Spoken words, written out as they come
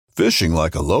Fishing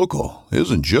like a local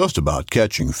isn't just about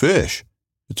catching fish.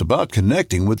 It's about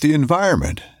connecting with the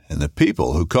environment and the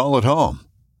people who call it home.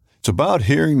 It's about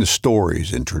hearing the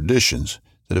stories and traditions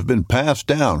that have been passed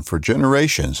down for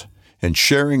generations and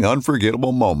sharing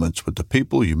unforgettable moments with the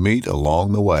people you meet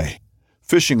along the way.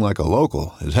 Fishing like a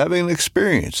local is having an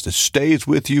experience that stays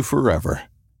with you forever.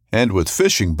 And with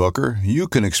Fishing Booker, you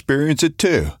can experience it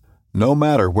too, no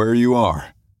matter where you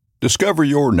are. Discover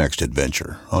your next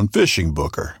adventure on Fishing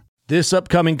Booker. This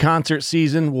upcoming concert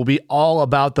season will be all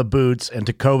about the boots, and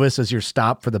Tecovas is your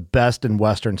stop for the best in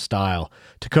Western style.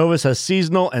 Tecovas has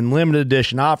seasonal and limited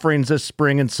edition offerings this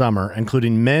spring and summer,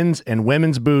 including men's and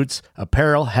women's boots,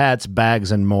 apparel, hats,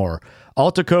 bags, and more.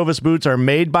 All Tecovas boots are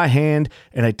made by hand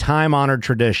in a time-honored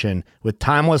tradition with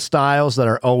timeless styles that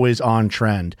are always on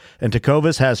trend. And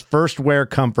Tecovas has first wear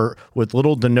comfort with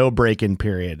little to no break-in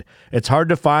period. It's hard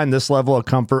to find this level of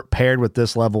comfort paired with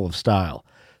this level of style.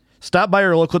 Stop by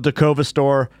your local Tecovas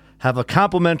store, have a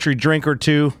complimentary drink or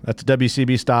two, that's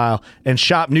WCB style, and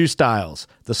shop new styles.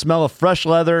 The smell of fresh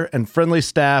leather and friendly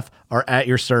staff are at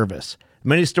your service.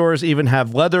 Many stores even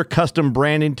have leather custom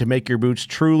branding to make your boots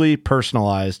truly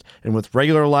personalized. And with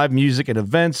regular live music and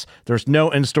events, there's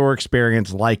no in-store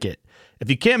experience like it.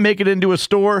 If you can't make it into a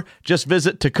store, just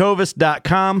visit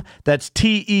tecovas.com. That's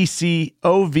TECOVAS.com.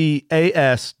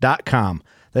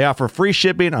 They offer free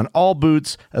shipping on all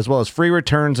boots, as well as free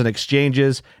returns and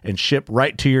exchanges, and ship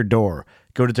right to your door.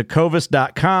 Go to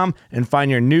tecovas.com and find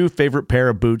your new favorite pair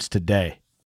of boots today.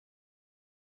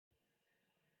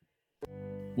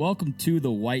 Welcome to the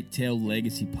Whitetail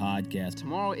Legacy Podcast.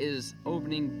 Tomorrow is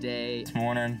opening day. This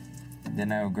morning,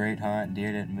 didn't have a great hunt.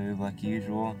 Deer didn't move like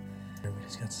usual. We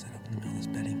just got set up in the middle of this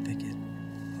bedding thicket.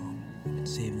 We've been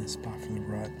saving this spot from the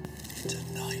rut. It's a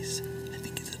nice, I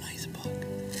think it's a nice buck.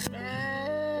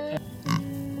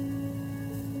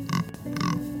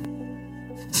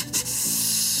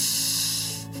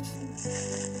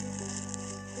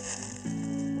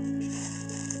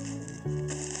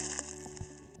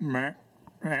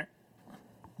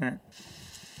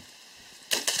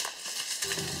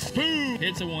 Boom!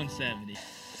 Hits a 170.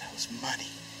 That was money.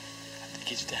 I think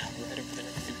he's down right over there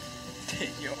within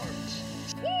 10 yards.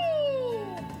 Woo!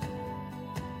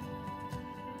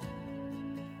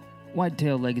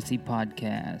 Whitetail Legacy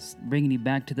Podcast, bringing you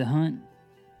back to the hunt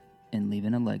and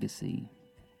leaving a legacy.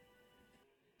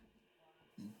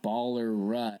 Baller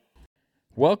rut.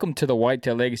 Welcome to the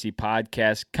Whitetail Legacy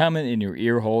Podcast, coming in your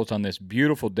ear holes on this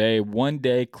beautiful day, one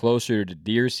day closer to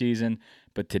deer season.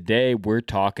 But today we're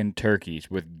talking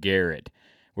turkeys with Garrett.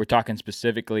 We're talking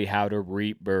specifically how to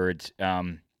reap birds.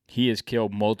 He has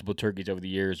killed multiple turkeys over the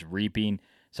years, reaping,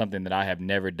 something that I have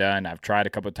never done. I've tried a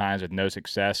couple of times with no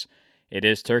success. It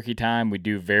is turkey time. We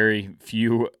do very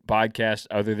few podcasts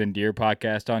other than deer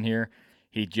podcast on here.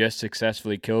 He just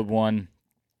successfully killed one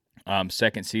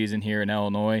second season here in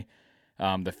Illinois.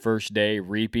 The first day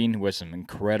reaping with some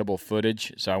incredible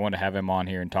footage. So I want to have him on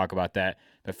here and talk about that.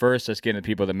 But first, let's get into the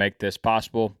people that make this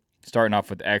possible. Starting off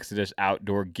with Exodus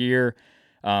Outdoor Gear.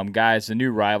 Guys, the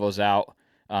new Rival's out.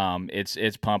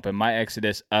 It's pumping. My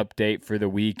Exodus update for the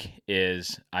week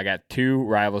is I got 2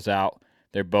 Rivals out.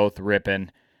 They're both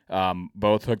ripping.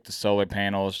 Both hooked to solar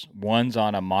panels. One's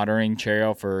on a monitoring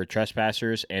trail for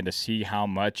trespassers and to see how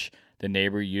much the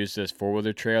neighbor used this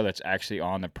four-wheeler trail that's actually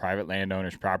on the private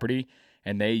landowner's property,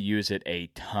 and they use it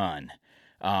a ton.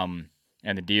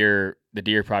 And the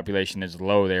deer population is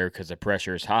low there because the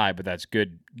pressure is high, but that's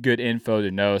good info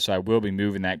to know. So I will be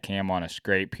moving that cam on a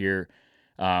scrape here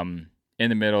in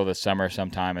the middle of the summer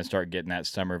sometime and start getting that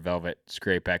summer velvet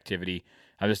scrape activity.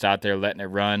 I'm just out there letting it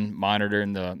run,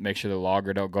 monitoring make sure the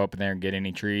logger don't go up in there and get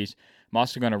any trees. I'm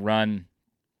also going to run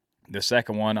the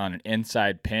second one on an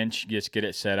inside pinch, just get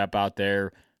it set up out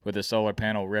there with the solar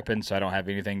panel ripping so I don't have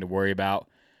anything to worry about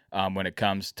when it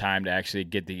comes time to actually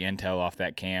get the intel off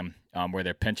that cam where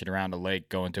they're pinching around the lake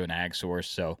going to an ag source.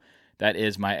 So that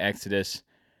is my Exodus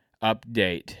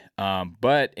update.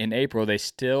 But in April, they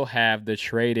still have the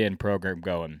trade-in program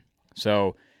going.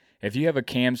 So if you have a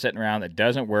cam sitting around that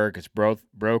doesn't work, it's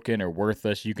broken or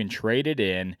worthless, you can trade it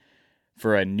in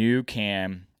for a new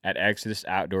cam at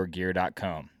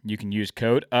ExodusOutdoorGear.com. You can use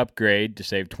code UPGRADE to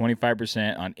save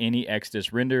 25% on any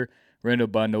Exodus render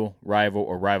bundle, rival,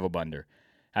 or rival bundle.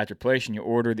 After placing your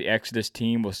order, the Exodus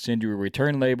team will send you a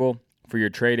return label for your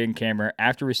trade-in camera.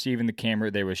 After receiving the camera,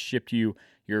 they will ship you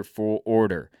your full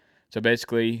order. So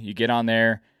basically, you get on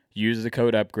there, use the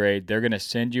code UPGRADE. They're going to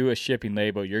send you a shipping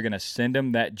label. You're going to send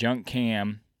them that junk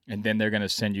cam, and then they're going to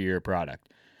send you your product.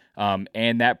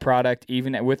 And that product,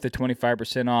 even with the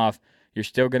 25% off, you're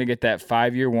still going to get that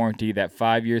 5-year warranty, that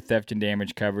 5-year theft and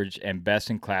damage coverage, and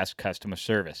best-in-class customer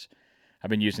service. I've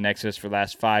been using Exodus for the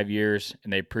last 5 years,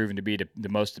 and they've proven to be the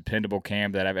most dependable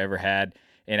cam that I've ever had.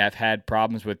 And I've had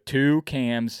problems with 2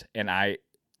 cams, and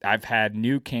I've had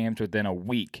new cams within a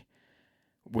week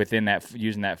within that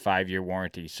using that 5-year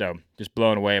warranty. So just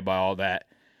blown away by all that.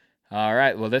 All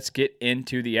right, well, let's get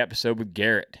into the episode with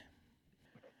Garrett.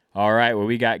 All right, well,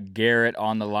 we got Garrett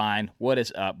on the line. What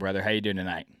is up, brother? How you doing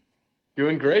tonight?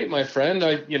 Doing great, my friend.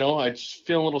 I just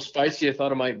feel a little spicy. I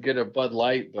thought I might get a Bud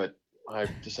Light, but I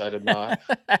decided not.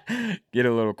 Get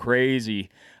a little crazy.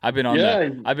 I've been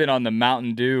on the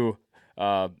Mountain Dew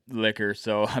liquor,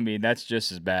 so I mean that's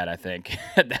just as bad, I think.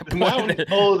 At that point.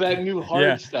 That new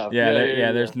hard stuff.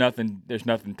 Yeah. There's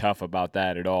nothing tough about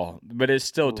that at all. But it's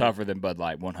still tougher than Bud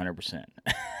Light, 100%.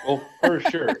 Well, for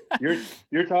sure.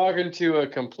 You're talking to a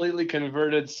completely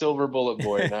converted Silver Bullet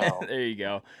boy now. There you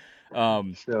go.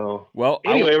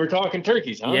 We're talking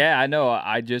turkeys, huh? Yeah, I know.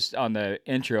 I just on the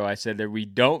intro I said that we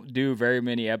don't do very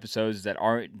many episodes that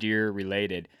aren't deer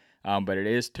related, but it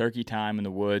is turkey time in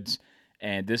the woods.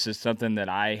 And this is something that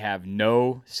I have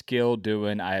no skill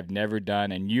doing. I have never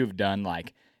done, and you've done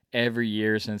like every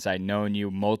year since I've known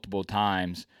you multiple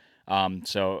times.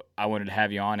 So I wanted to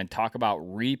have you on and talk about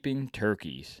reaping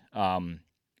turkeys.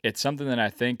 It's something that I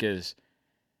think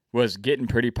was getting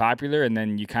pretty popular, and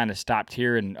then you kind of stopped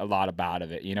hearing a lot about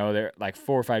it. You know, there like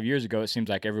 4 or 5 years ago, it seems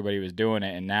like everybody was doing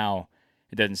it, and now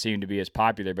it doesn't seem to be as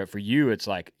popular. But for you, it's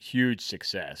like huge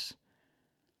success.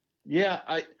 Yeah,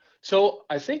 I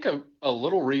think a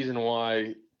little reason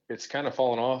why it's kind of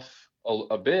fallen off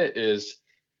a bit is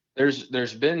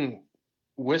there's been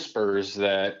whispers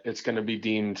that it's going to be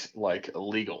deemed like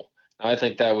illegal. I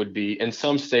think that would be in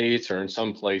some states or in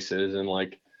some places, and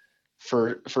like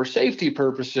for safety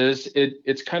purposes,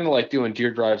 it's kind of like doing deer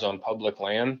drives on public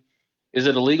land. Is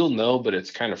it illegal? No, but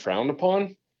it's kind of frowned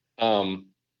upon. And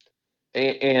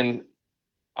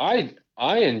I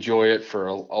enjoy it for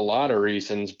a lot of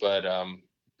reasons, but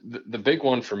the big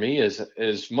one for me is,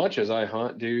 as much as I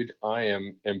hunt, dude, I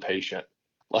am impatient.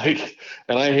 Like,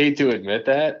 and I hate to admit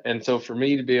that. And so for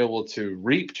me to be able to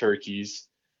reap turkeys,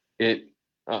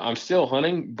 I'm still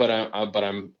hunting, but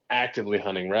I'm actively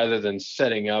hunting rather than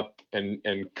setting up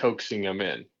and coaxing them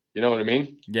in. You know what I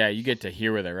mean? Yeah, you get to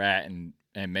hear where they're at and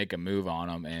make a move on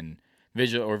them, and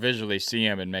visually see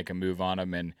them and make a move on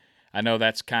them. And I know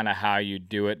that's kind of how you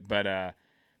do it, but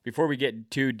before we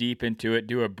get too deep into it,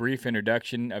 do a brief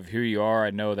introduction of who you are.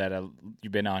 I know that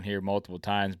you've been on here multiple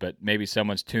times, but maybe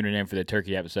someone's tuning in for the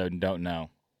turkey episode and don't know.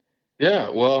 Yeah,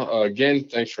 well, again,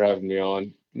 thanks for having me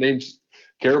on. Name's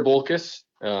Garrett Bolkus,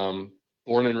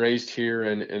 born and raised here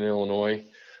in Illinois.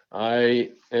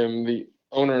 I am the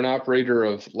owner and operator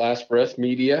of Last Breath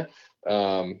Media.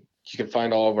 You can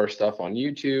find all of our stuff on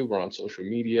YouTube or on social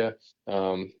media.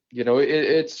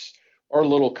 It's our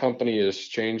little company has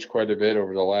changed quite a bit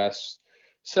over the last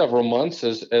several months,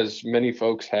 as many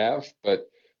folks have, but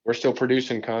we're still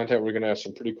producing content. We're going to have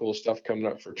some pretty cool stuff coming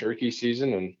up for turkey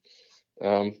season.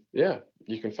 And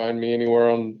you can find me anywhere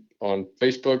on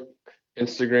Facebook,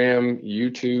 Instagram,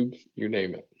 YouTube, you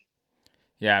name it.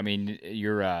 Yeah, I mean,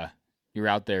 you're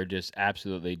out there just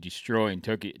absolutely destroying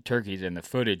turkeys, and the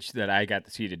footage that I got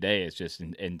to see today is just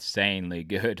insanely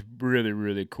good. Really,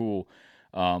 really cool.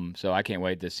 So I can't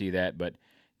wait to see that. But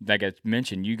like I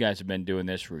mentioned, you guys have been doing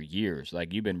this for years.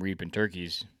 Like, you've been reaping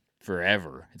turkeys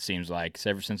forever, it seems like,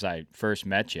 ever since I first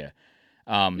met you.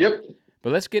 Yep.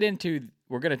 But let's get into,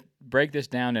 we're going to break this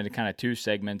down into kind of 2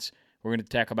 segments. We're going to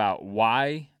talk about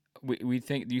why you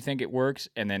think it works,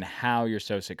 and then how you're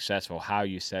so successful, how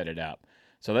you set it up.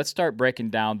 So let's start breaking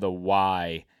down the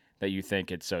why that you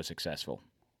think it's so successful.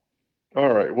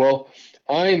 All right. Well,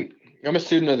 I'm a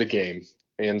student of the game,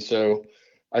 and so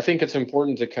I think it's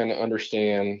important to kind of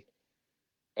understand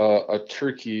a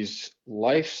turkey's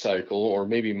life cycle, or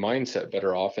maybe mindset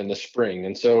better off, in the spring.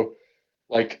 And so,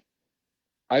 like,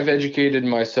 I've educated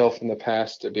myself in the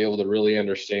past to be able to really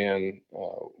understand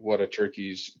what a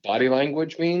turkey's body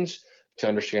language means, to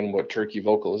understand what turkey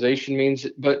vocalization means,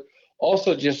 but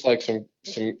also just like some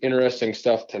interesting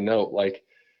stuff to note. Like,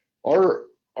 our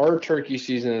turkey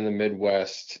season in the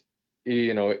Midwest,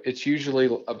 it's usually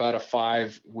about a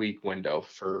 5-week window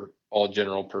for all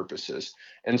general purposes.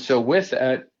 And so with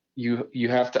that, you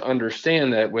have to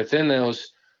understand that within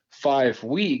those 5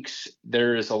 weeks,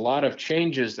 there is a lot of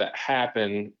changes that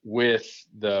happen with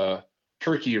the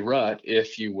turkey rut,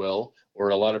 if you will, or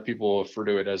a lot of people refer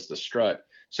to it as the strut.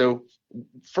 So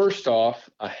first off,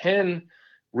 a hen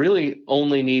really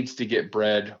only needs to get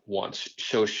bred once.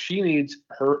 So she needs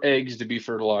her eggs to be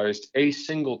fertilized a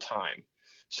single time.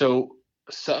 So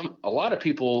a lot of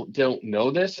people don't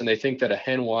know this, and they think that a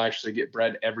hen will actually get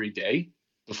bred every day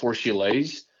before she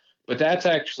lays. but that's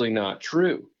actually not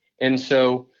true. And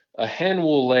so a hen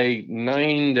will lay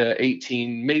 9 to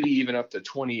 18, maybe even up to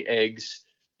 20 eggs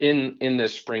in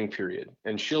this spring period.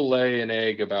 And she'll lay an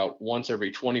egg about once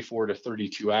every 24 to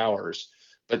 32 hours.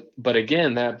 But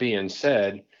again, that being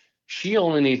said, she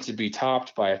only needs to be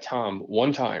topped by a tom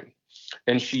one time.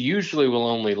 And she usually will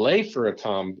only lay for a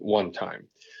tom one time.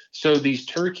 So these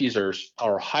turkeys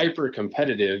are hyper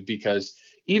competitive because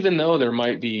even though there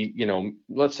might be,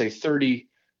 let's say 30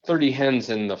 hens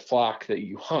in the flock that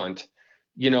you hunt,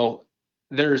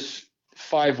 there's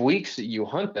 5 weeks that you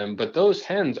hunt them, but those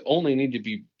hens only need to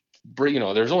be,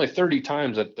 there's only 30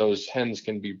 times that those hens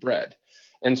can be bred.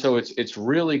 And so it's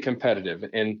really competitive.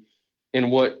 And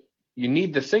what you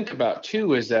need to think about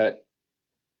too is that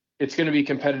it's going to be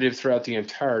competitive throughout the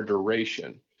entire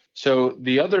duration. So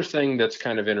the other thing that's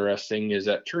kind of interesting is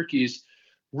that turkeys,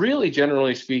 really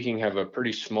generally speaking, have a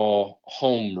pretty small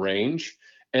home range,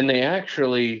 and they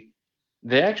actually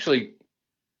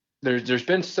there's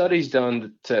been studies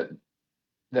done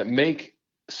that make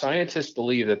scientists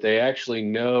believe that they actually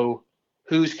know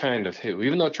who's kind of who.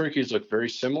 Even though turkeys look very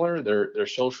similar, they're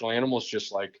social animals,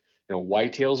 just like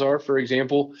whitetails are, for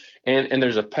example, and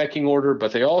there's a pecking order,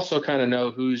 but they also kind of know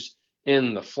who's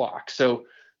in the flock. So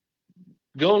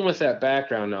going with that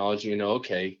background knowledge,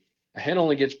 okay, a hen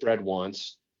only gets bred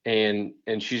once, and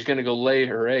she's going to go lay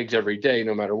her eggs every day,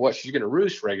 no matter what. She's going to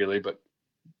roost regularly, but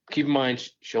keep in mind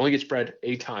she only gets bred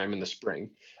a time in the spring.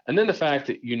 And then the fact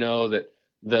that that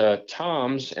the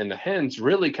toms and the hens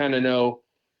really kind of know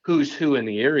who's who in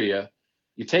the area,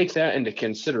 you take that into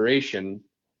consideration,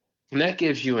 and that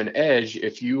gives you an edge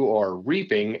if you are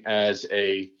reaping as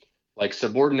a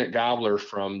subordinate gobbler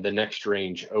from the next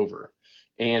range over.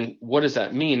 And what does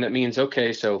that mean? That means,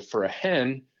 okay, so for a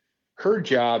hen, her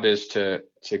job is to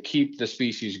keep the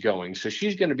species going. So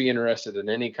she's going to be interested in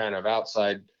any kind of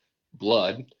outside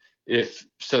blood, if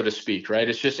so to speak, right?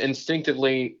 It's just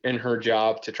instinctively in her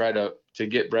job to try to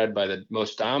get bred by the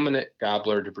most dominant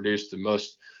gobbler to produce the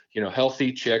most,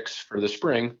 healthy chicks for the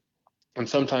spring. And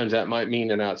sometimes that might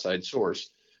mean an outside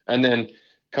source. And then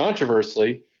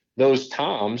controversially, those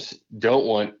toms don't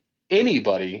want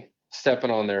anybody stepping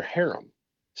on their harem.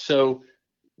 So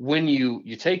when you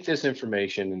take this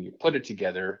information and you put it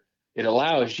together, it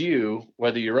allows you,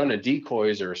 whether you run a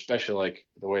decoys or especially like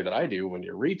the way that I do when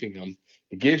you're reaping them,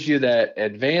 it gives you that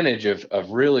advantage of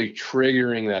really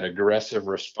triggering that aggressive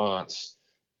response,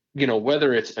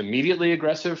 whether it's immediately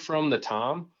aggressive from the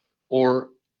tom or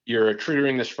you're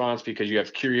triggering the response because you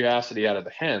have curiosity out of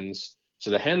the hens. So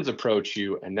the hens approach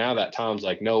you, and now that tom's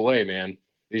like, no way, man,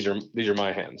 these are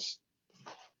my hens.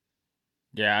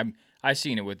 Yeah, I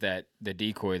seen it with the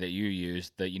decoy that you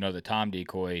used, the tom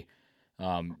decoy.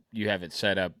 You have it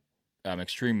set up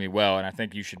extremely well, and I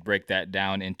think you should break that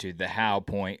down into the how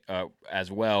point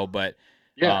as well. But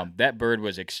yeah, that bird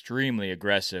was extremely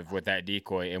aggressive with that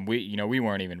decoy, and we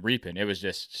weren't even reaping; it was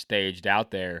just staged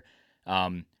out there.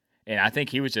 And I think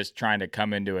he was just trying to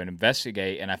come into and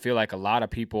investigate. And I feel like a lot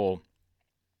of people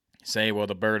say, well,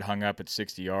 the bird hung up at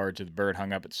 60 yards or the bird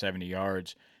hung up at 70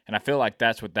 yards. And I feel like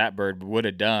that's what that bird would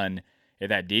have done if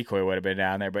that decoy would have been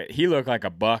down there. But he looked like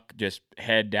a buck just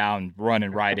head down,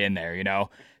 running right in there,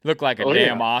 Looked like a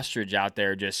damn ostrich out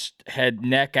there, just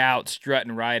neck out,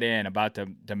 strutting right in, about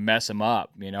to mess him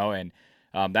up, And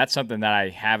that's something that I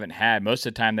haven't had. Most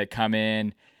of the time they come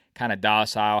in kind of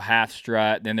docile, half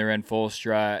strut, then they're in full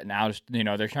strut. Now,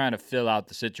 they're trying to fill out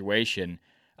the situation.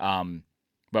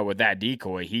 But with that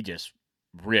decoy, he just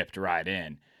ripped right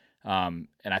in. And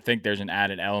I think there's an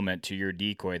added element to your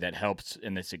decoy that helps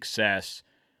in the success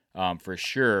for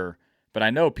sure. But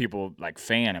I know people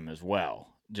fan him as well,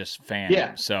 just fan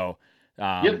him. So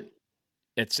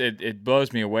it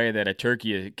blows me away that a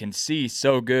turkey can see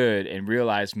so good and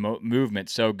realize movement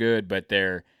so good, but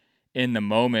they're in the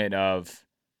moment of,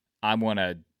 I want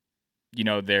to,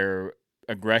 their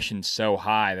aggression's so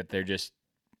high that they're just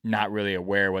not really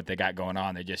aware of what they got going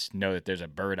on. They just know that there's a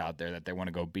bird out there that they want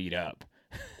to go beat up.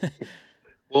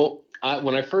 Well,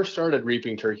 when I first started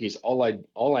reaping turkeys, all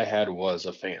I had was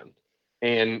a fan,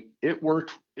 and it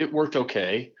worked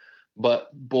okay, but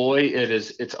boy,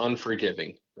 it's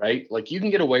unforgiving, right? Like you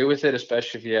can get away with it,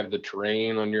 especially if you have the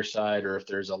terrain on your side or if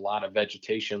there's a lot of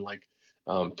vegetation, like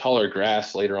taller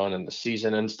grass later on in the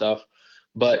season and stuff.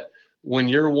 But when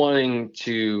you're wanting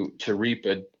to reap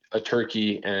a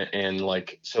turkey and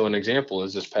so an example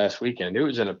is this past weekend, it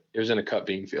was in a cut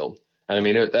bean field. I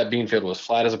mean, that bean field was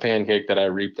flat as a pancake that I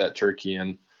reaped that turkey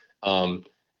in.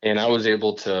 And I was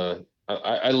able to,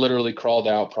 I literally crawled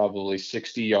out probably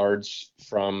 60 yards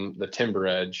from the timber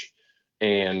edge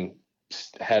and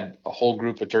had a whole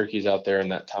group of turkeys out there, and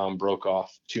that tom broke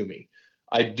off to me.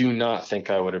 I do not think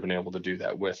I would have been able to do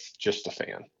that with just a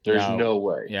fan. There's no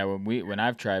way. Yeah, when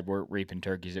I've tried reaping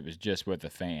turkeys, it was just with a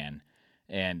fan,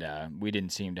 and we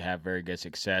didn't seem to have very good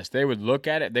success. They would look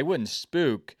at it, they wouldn't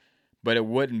spook, but it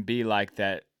wouldn't be like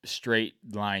that straight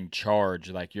line charge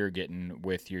like you're getting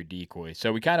with your decoy.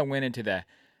 So we kind of went into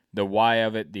the why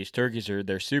of it. These turkeys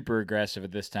they're super aggressive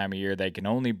at this time of year. They can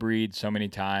only breed so many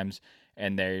times,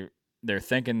 and they're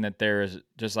thinking that there is,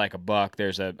 just like a buck,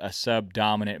 there's a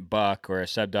subdominant buck or a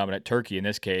subdominant turkey in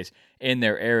this case in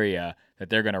their area that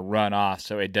they're going to run off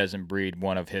so it doesn't breed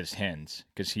one of his hens,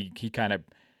 because he kind of,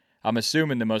 I'm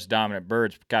assuming the most dominant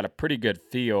bird's got a pretty good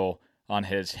feel on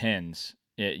his hens,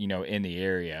 in the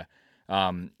area.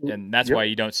 And that's why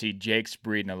you don't see Jake's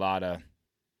breeding a lot of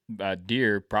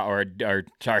deer,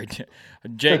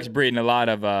 Jake's breeding a lot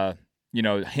of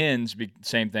hens.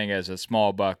 Same thing as a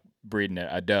small buck breeding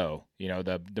a doe.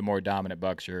 The more dominant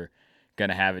bucks are going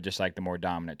to have it, just like the more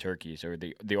dominant turkeys, or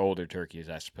the older turkeys,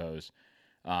 I suppose.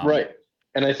 Right.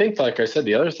 And I think, like I said,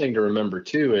 the other thing to remember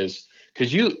too is,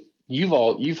 because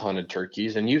you've hunted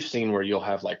turkeys and you've seen where you'll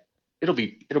have, like, it'll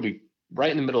be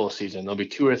right in the middle of the season, there'll be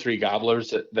 2 or 3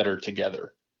 gobblers that are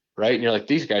together, right? And you're like,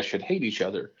 these guys should hate each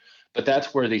other. But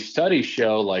that's where these studies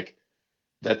show, like,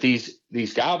 that these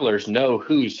gobblers know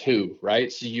who's who,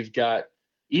 right? So you've got,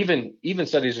 even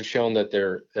studies have shown that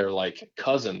they're like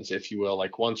cousins, if you will,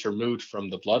 like once removed from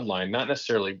the bloodline, not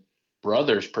necessarily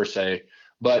brothers per se,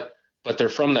 but they're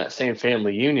from that same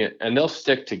family unit, and they'll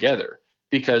stick together.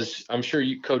 Because I'm sure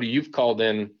Cody, you've called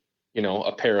in,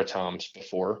 a pair of toms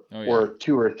before, or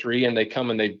 2 or 3, and they come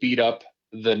and they beat up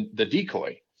the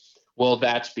decoy. Well,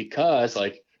 that's because,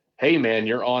 like, hey man,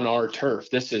 you're on our turf.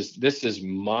 This is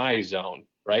my zone,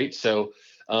 right? So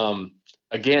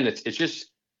again, it's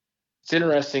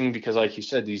interesting because, like you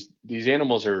said, these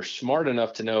animals are smart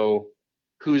enough to know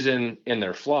who's in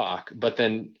their flock, but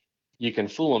then you can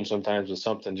fool them sometimes with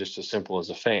something just as simple as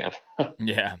a fan.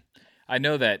 Yeah. I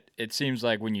know that it seems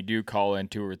like when you do call in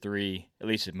 2 or 3, at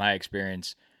least in my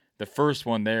experience, the first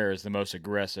one there is the most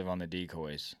aggressive on the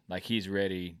decoys. Like, he's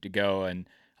ready to go, and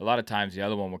a lot of times the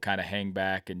other one will kind of hang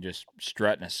back and just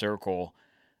strut in a circle,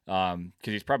 because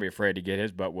he's probably afraid to get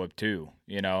his butt whooped too.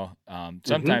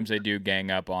 Sometimes they do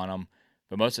gang up on him,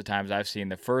 but most of the times I've seen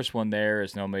the first one there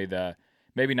is normally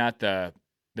maybe not the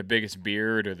biggest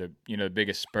beard or the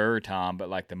biggest spur tom, but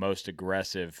like the most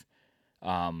aggressive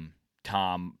tom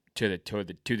to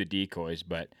the decoys.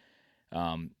 But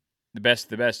the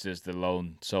best is the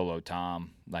lone solo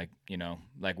tom, like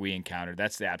we encountered.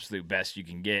 That's the absolute best you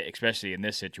can get, especially in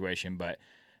this situation. But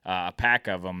a pack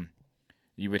of them,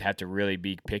 you would have to really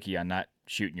be picky on not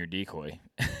shooting your decoy.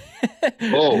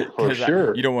 Oh, for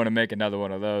sure. You don't want to make another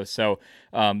one of those. So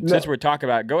since we're talking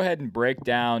about, go ahead and break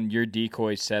down your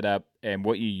decoy setup and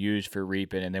what you use for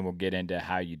reaping, and then we'll get into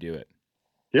how you do it.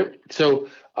 Yep. So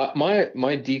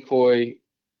my decoy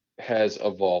has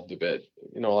evolved a bit.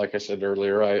 Like I said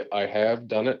earlier, I have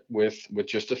done it with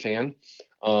just a fan.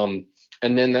 And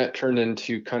then that turned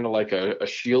into kind of like a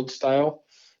shield style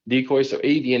decoy. So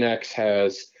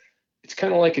AVNX it's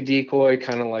kind of like a decoy,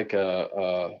 kind of like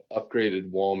a upgraded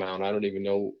wall mount. I don't even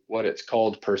know what it's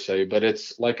called per se, but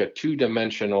it's like a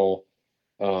 2-dimensional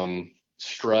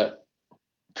strut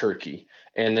turkey.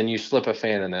 And then you slip a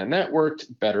fan in that, and that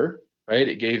worked better, right?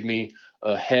 It gave me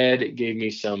a head, it gave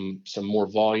me some more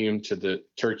volume to the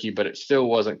turkey, but it still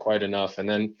wasn't quite enough. And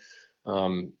then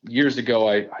years ago,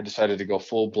 I decided to go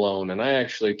full blown, and I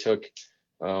actually took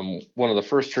one of the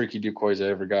first turkey decoys I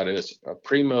ever got. Is a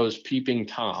Primo's Peeping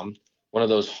Tom, one of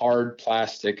those hard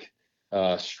plastic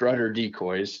strutter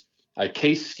decoys. I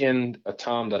case skinned a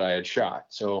tom that I had shot,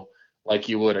 so like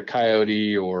you would a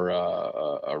coyote or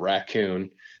a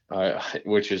raccoon.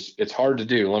 Which it's hard to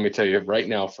do. Let me tell you right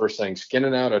now, first thing,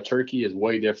 skinning out a turkey is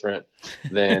way different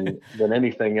than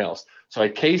anything else. So I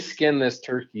case skinned this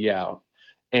turkey out,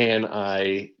 and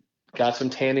I got some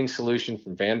tanning solution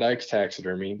from Van Dyke's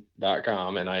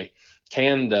Taxidermy.com, and I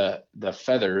tanned the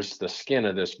feathers, the skin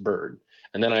of this bird.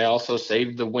 And then I also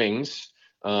saved the wings.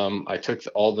 I took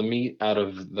all the meat out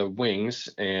of the wings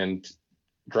and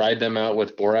dried them out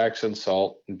with borax and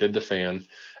salt and did the fan.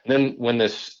 And then when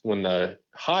the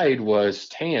hide was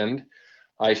tanned,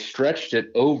 I stretched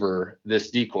it over this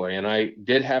decoy, and I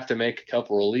did have to make a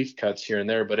couple relief cuts here and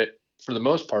there, but for the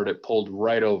most part, it pulled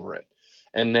right over it.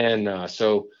 And then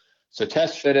so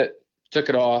test fit it, took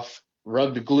it off,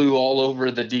 rubbed glue all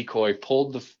over the decoy,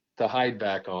 pulled the hide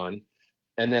back on,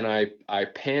 and then I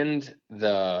pinned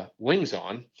the wings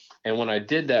on. And when I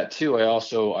did that too,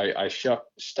 I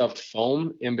stuffed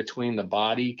foam in between the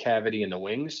body cavity and the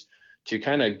wings to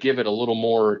kind of give it a little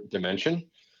more dimension.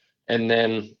 And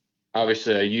then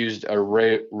obviously I used a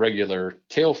regular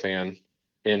tail fan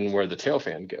in where the tail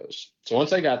fan goes. So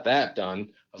once I got that done,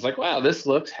 I was like, wow, this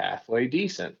looks halfway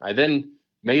decent. I then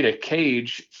made a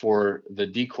cage for the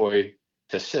decoy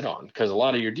to sit on, because a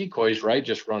lot of your decoys, right,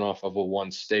 just run off of a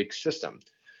one stake system.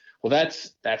 Well,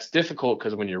 that's difficult,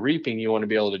 because when you're reaping, you want to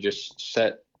be able to just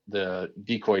set the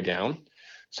decoy down.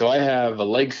 So I have a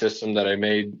leg system that I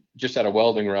made just out of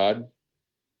welding rod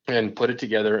and put it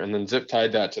together, and then zip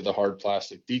tied that to the hard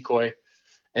plastic decoy.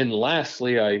 And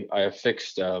lastly, I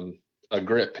affixed a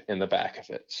grip in the back of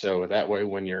it. So that way,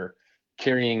 when you're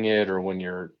carrying it or when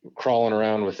you're crawling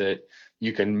around with it,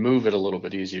 you can move it a little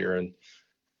bit easier.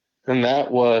 And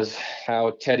that was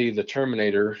how Teddy the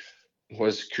Terminator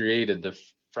was created, the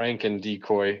Franken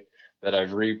decoy that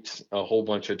I've reaped a whole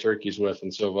bunch of turkeys with,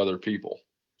 and so have other people.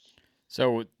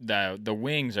 So the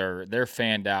wings they're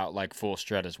fanned out like full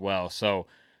strut as well. So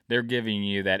they're giving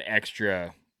you that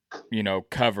extra,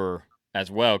 cover as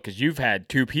well, because you've had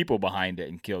 2 people behind it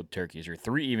and killed turkeys,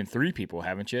 or even three people,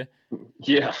 haven't you?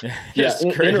 Yeah,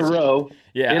 in a row.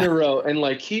 Yeah, in a row. And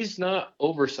like, he's not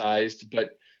oversized,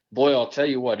 but boy, I'll tell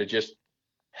you what, it just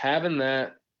having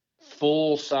that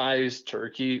full-size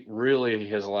turkey really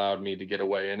has allowed me to get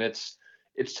away. And it's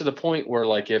to the point where,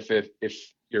 like, if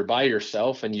you're by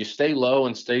yourself and you stay low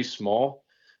and stay small,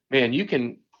 man, you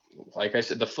can, like I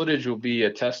said, the footage will be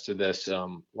a test to this.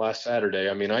 Last Saturday,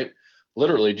 I mean, I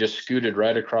literally just scooted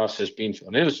right across this bean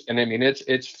field.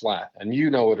 It's flat, and you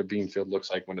know what a bean field looks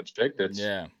like when it's picked. It's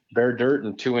bare dirt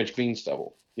and 2-inch bean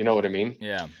stubble. You know what I mean?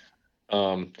 Yeah.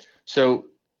 So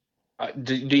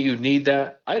do you need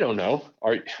that? I don't know.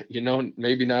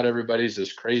 Maybe not everybody's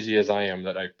as crazy as I am,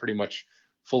 that I pretty much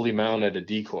fully mounted a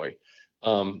decoy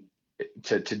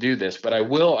to do this. But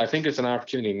I think it's an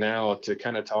opportunity now to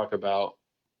kind of talk about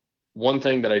one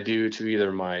thing that I do to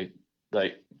either my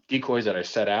like decoys that I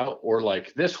set out, or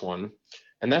like this one,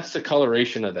 and that's the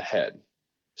coloration of the head.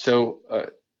 So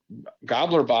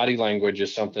gobbler body language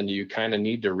is something you kind of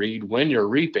need to read when you're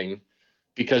reaping,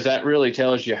 because that really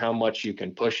tells you how much you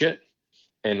can push it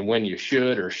and when you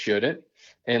should or shouldn't.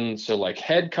 And so, like,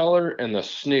 head color and the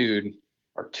snood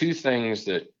are 2 things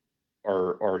that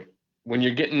are when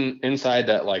you're getting inside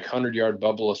that like 100-yard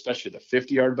bubble, especially the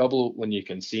 50-yard bubble, when you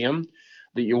can see them,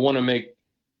 that you want to make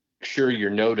sure you're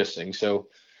noticing. So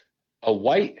a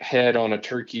white head on a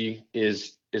turkey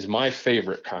is my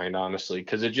favorite kind, honestly,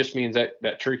 because it just means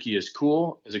that turkey is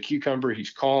cool as a cucumber.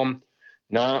 He's calm,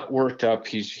 not worked up.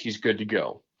 He's good to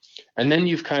go. And then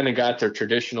you've kind of got their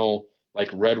traditional like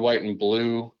red, white, and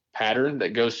blue pattern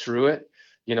that goes through it.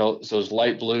 Those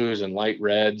light blues and light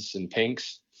reds and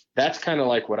pinks. That's kind of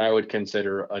like what I would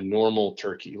consider a normal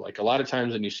turkey. Like, a lot of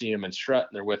times when you see them in strut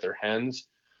and they're with their hens,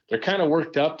 they're kind of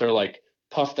worked up. They're like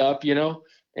puffed up,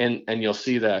 and you'll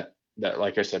see that,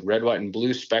 like I said, red, white, and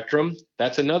blue spectrum.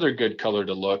 That's another good color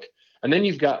to look. And then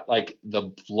you've got like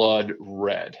the blood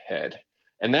red head.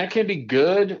 And that can be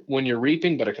good when you're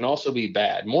reaping, but it can also be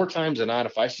bad. More times than not,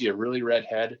 if I see a really red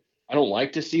head, I don't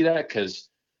like to see that, because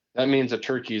that means the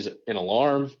turkey's in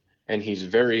alarm and he's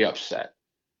very upset.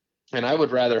 And I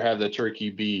would rather have the turkey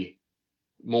be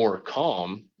more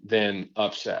calm than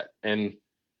upset. And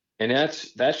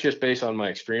that's just based on my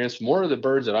experience. More of the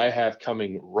birds that I have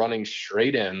coming running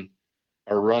straight in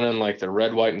are running like the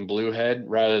red, white, and blue head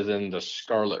rather than the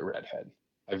scarlet red head.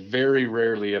 I very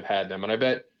rarely have had them. And I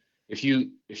bet if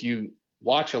you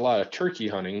watch a lot of turkey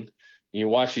hunting, and you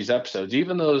watch these episodes,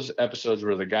 even those episodes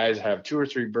where the guys have 2 or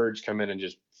 3 birds come in and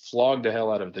just flog the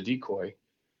hell out of the decoy,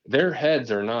 their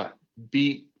heads are not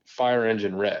beat fire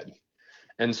engine red.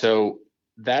 And so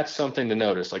that's something to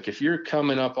notice. Like, if you're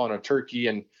coming up on a turkey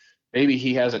and maybe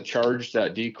he hasn't charged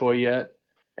that decoy yet,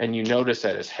 and you notice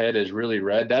that his head is really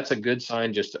red, that's a good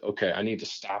sign just to, okay, I need to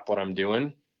stop what I'm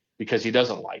doing because he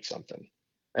doesn't like something.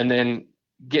 And then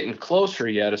getting closer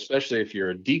yet, especially if you're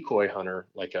a decoy hunter,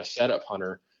 like a setup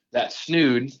hunter, the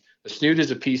snood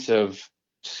is a piece of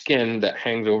skin that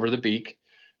hangs over the beak.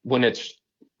 When it's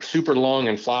super long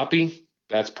and floppy,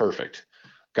 that's perfect.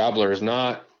 Gobbler is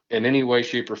not in any way,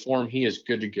 shape, or form. He is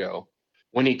good to go.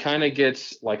 When he kind of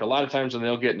gets, like, a lot of times when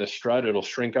they'll get in a strut, it'll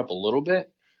shrink up a little bit,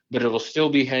 but it'll still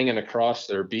be hanging across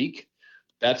their beak.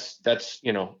 That's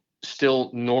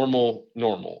still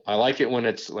normal. I like it when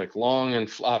it's like long and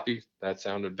floppy. That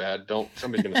sounded bad.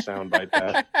 Somebody's going to sound bite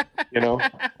that,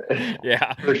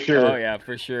 Yeah, for sure. Oh yeah,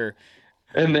 for sure.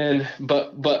 And then,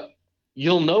 but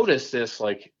you'll notice this,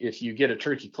 like, if you get a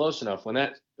turkey close enough, when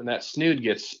that snood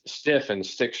gets stiff and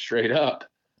sticks straight up,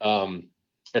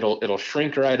 it'll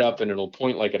shrink right up and it'll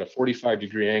point like at a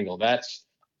 45-degree angle. That's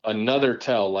another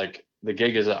tell, like the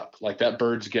gig is up, like that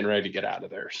bird's getting ready to get out of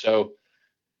there. So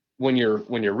when you're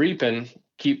reaping,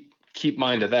 keep keep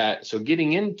mind of that. So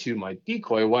getting into my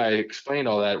decoy, why I explained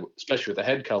all that, especially with the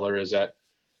head color, is that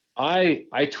I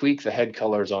tweak the head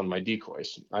colors on my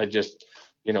decoys. I just,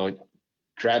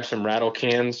 grab some rattle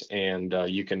cans, and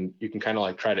you can kind of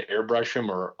like try to airbrush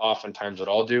them, or oftentimes what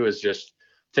I'll do is just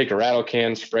take a rattle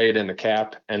can, spray it in the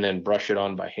cap, and then brush it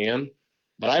on by hand.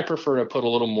 But I prefer to put a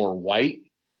little more white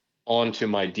onto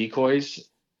my decoys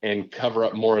and cover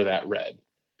up more of that red,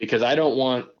 because I don't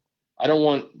want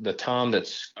the tom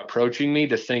that's approaching me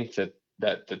to think that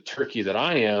the turkey that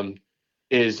I am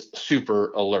is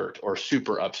super alert or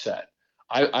super upset.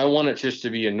 I want it just to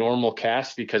be a normal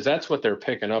cast, because that's what they're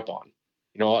picking up on.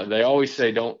 They always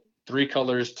say three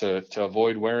colors to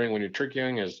avoid wearing when you're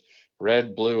turkeying is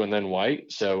red, blue, and then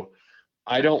white. So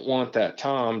I don't want that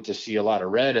tom to see a lot of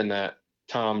red in that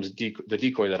tom's the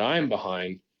decoy that I'm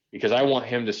behind, because I want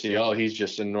him to see, oh, he's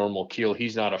just a normal keel.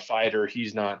 He's not a fighter.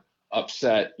 He's not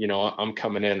upset. I'm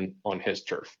coming in on his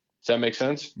turf. Does that make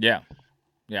sense? Yeah.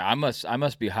 I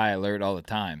must be high alert all the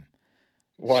time.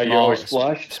 Why, you always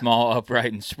flush? Small,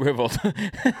 upright, and swiveled.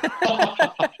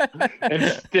 And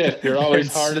stiff. You're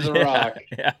always hard as a rock.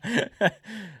 Yeah.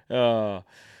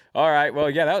 All right.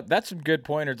 Well, yeah, that's some good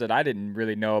pointers that I didn't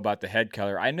really know about the head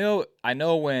color. I know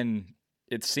when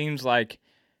it seems like,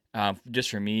 just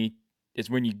for me, it's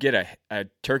when you get a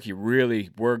turkey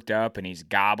really worked up and he's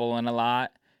gobbling a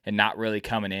lot and not really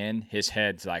coming in, his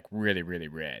head's like really, really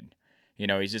red.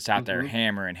 He's just out there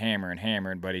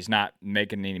hammering, but he's not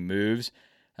making any moves.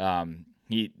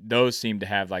 Those seem to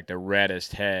have like the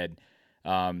reddest head.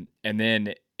 And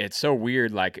then it's so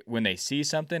weird, like when they see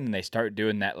something and they start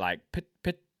doing that like pit,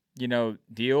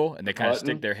 deal, and they kind of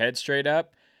stick their head straight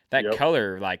up, that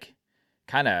color like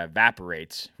kind of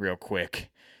evaporates real quick,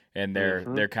 and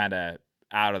they're kind of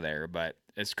out of there. But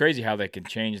it's crazy how they can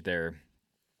change their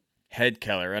head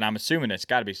color, and I'm assuming it's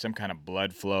got to be some kind of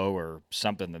blood flow or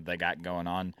something that they got going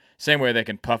on. Same way they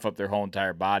can puff up their whole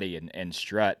entire body and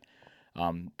strut.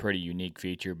 Pretty unique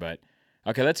feature. But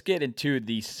okay, let's get into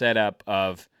the setup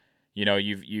of,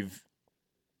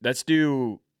 let's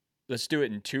do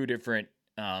it in two different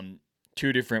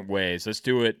ways. Let's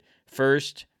do it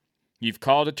first. You've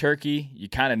called a turkey, you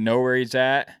kind of know where he's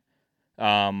at,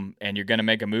 and you're going to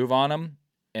make a move on him.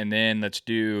 And then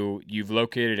you've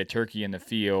located a turkey in the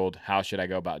field. How should I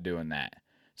go about doing that?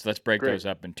 So let's break those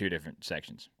up in two different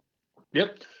sections.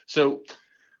 Yep. So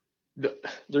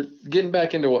they're getting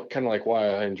back into what kind of like why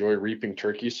I enjoy reaping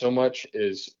turkeys so much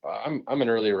is I'm an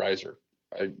early riser.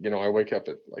 I wake up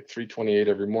at like 3:28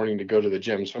 every morning to go to the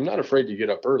gym. So I'm not afraid to get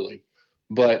up early.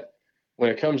 But when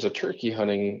it comes to turkey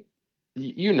hunting,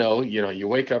 you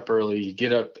wake up early, you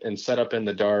get up and set up in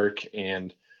the dark,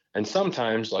 and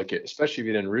sometimes, like, especially if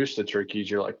you didn't roost the turkeys,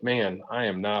 you're like, man, I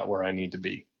am not where I need to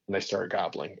be. And they start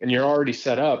gobbling, and you're already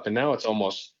set up, and now it's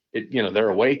almost, they're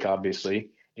awake, obviously.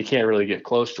 You can't really get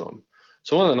close to them.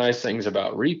 So one of the nice things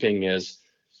about reaping is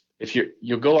if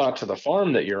you'll go out to the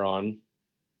farm that you're on,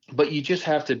 but you just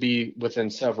have to be within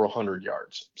several hundred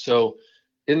yards. So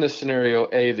in the scenario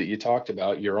A that you talked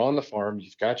about, you're on the farm,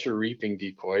 you've got your reaping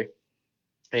decoy,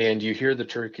 and you hear the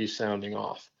turkeys sounding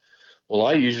off. Well,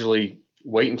 I usually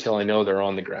wait until I know they're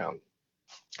on the ground.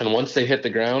 And once they hit the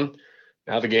ground,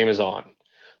 now the game is on.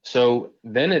 So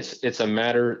then it's a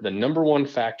matter, the number one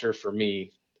factor for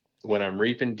me when I'm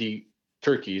reaping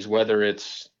turkeys, whether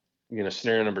it's,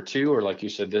 scenario number two, or like you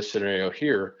said, this scenario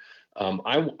here,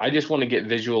 I just want to get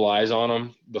visual eyes on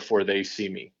them before they see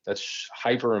me. That's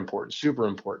hyper important, super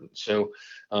important. So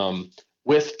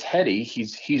with Teddy,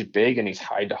 he's big and he's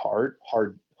hard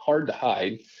to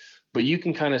hide. But you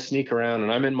can kind of sneak around,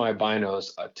 and I'm in my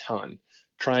binos a ton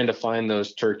trying to find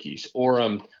those turkeys, or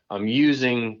I'm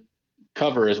using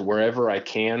covers wherever I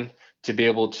can to be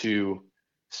able to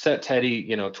set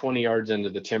Teddy, 20 yards into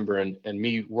the timber and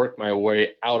me work my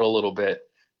way out a little bit,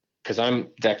 because I'm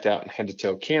decked out in head to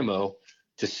toe camo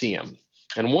to see him.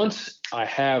 And once I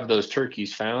have those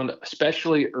turkeys found,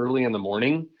 especially early in the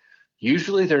morning,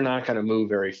 usually they're not going to move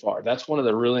very far. That's one of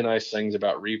the really nice things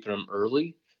about reaping them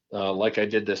early. Like I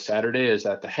did this Saturday, is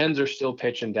that the hens are still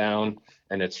pitching down,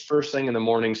 and it's first thing in the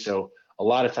morning. So a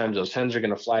lot of times those hens are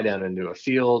going to fly down into a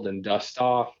field and dust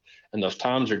off, and those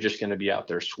toms are just going to be out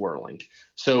there swirling.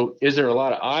 So is there a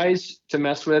lot of eyes to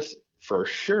mess with? For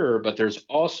sure. But there's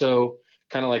also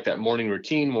kind of like that morning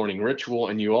routine, morning ritual.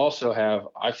 And you also have,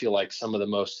 I feel like, some of the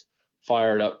most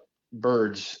fired up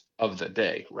birds of the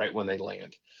day right when they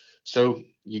land. So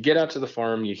you get out to the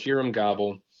farm, you hear them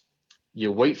gobble,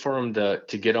 you wait for them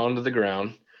to get onto the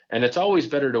ground. And it's always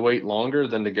better to wait longer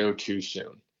than to go too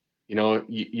soon.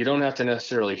 You don't have to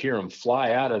necessarily hear them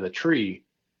fly out of the tree,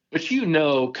 but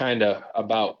kind of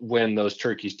about when those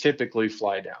turkeys typically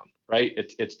fly down, right?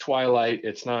 It's twilight.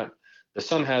 It's not, the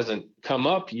sun hasn't come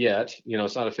up yet.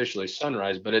 It's not officially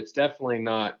sunrise, but it's definitely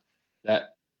not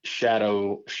that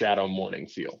shadow morning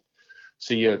feel.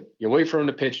 So you wait for him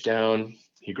to pitch down,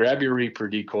 you grab your Reaper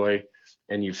decoy,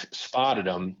 and you've spotted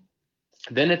them.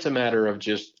 Then it's a matter of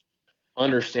just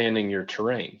understanding your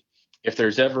terrain. If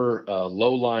there's ever a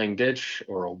low-lying ditch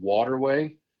or a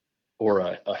waterway or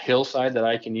a hillside that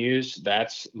I can use,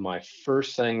 that's my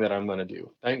first thing that I'm going to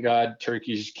do. Thank God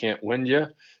turkeys can't wind you,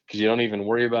 because you don't even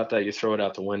worry about that. You throw it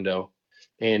out the window.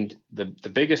 And the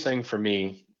biggest thing for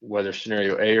me, whether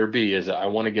scenario A or B, is that I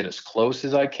want to get as close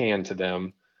as I can to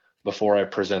them before I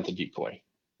present the decoy,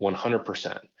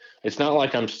 100%. It's not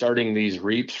like I'm starting these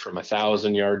reaps from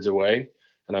 1,000 yards away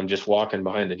and I'm just walking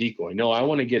behind the decoy. No, I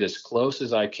want to get as close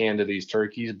as I can to these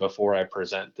turkeys before I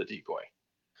present the decoy.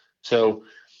 So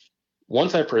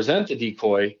once I present the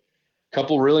decoy, a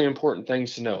couple really important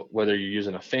things to note, whether you're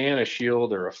using a fan, a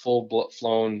shield, or a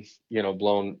full-blown,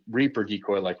 blown Reaper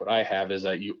decoy like what I have, is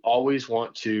that you always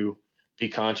want to be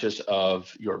conscious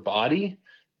of your body,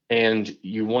 and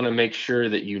you want to make sure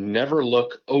that you never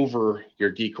look over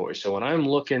your decoy. So when I'm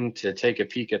looking to take a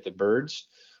peek at the birds,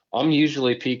 I'm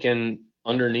usually peeking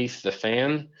underneath the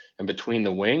fan and between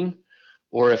the wing,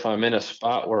 or if I'm in a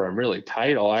spot where I'm really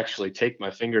tight, I'll actually take my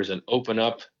fingers and open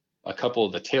up a couple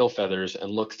of the tail feathers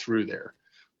and look through there.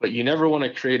 But you never want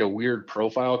to create a weird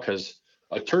profile, because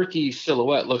a turkey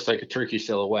silhouette looks like a turkey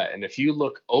silhouette. And if you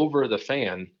look over the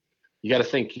fan, you got to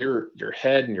think your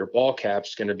head and your ball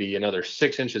cap's going to be another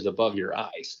 6 inches above your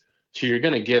eyes. So you're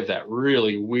going to give that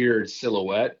really weird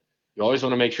silhouette. You always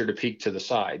want to make sure to peek to the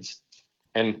sides.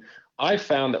 And I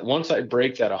found that once I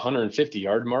break that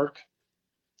 150-yard mark,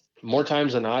 more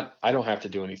times than not, I don't have to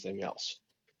do anything else.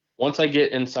 Once I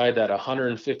get inside that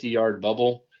 150-yard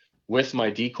bubble with my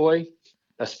decoy,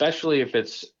 especially if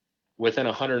it's within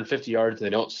 150 yards and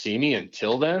they don't see me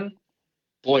until then,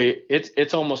 boy,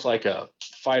 it's almost like a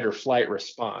fight or flight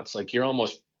response. Like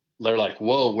they're like,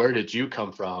 whoa, where did you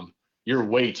come from? You're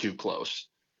way too close.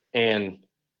 And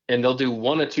they'll do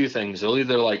one of two things. They'll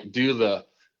either like do the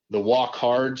walk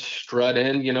hard strut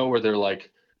in, where they're like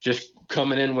just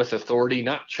coming in with authority,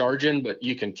 not charging, but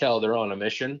you can tell they're on a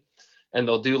mission. And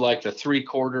they'll do like the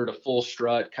 3/4 to full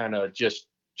strut, kind of just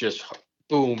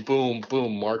boom, boom,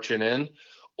 boom, marching in.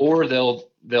 Or they'll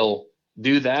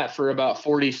do that for about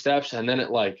 40 steps, and then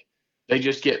they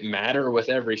just get madder with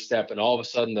every step, and all of a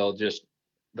sudden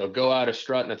they'll go out of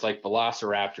strut, and it's like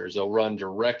velociraptors. They'll run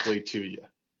directly to you.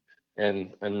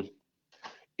 And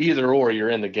either or, you're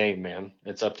in the game, man.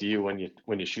 It's up to you when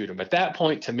you shoot them. At that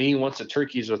point, to me, once a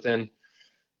turkey's within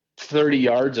 30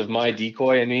 yards of my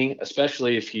decoy and me,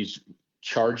 especially if he's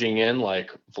charging in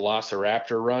like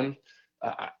velociraptor run,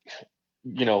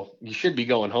 you should be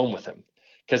going home with him.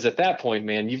 Because at that point,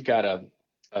 man, you've got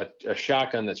a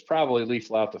shotgun that's probably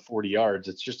lethal out to 40 yards.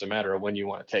 It's just a matter of when you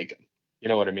want to take him. You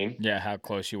know what I mean? Yeah, how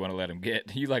close you want to let him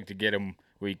get. You like to get him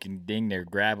where you can ding there,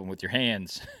 grab him with your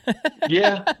hands.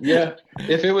 Yeah.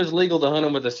 If it was legal to hunt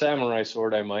him with a samurai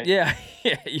sword, I might. Yeah,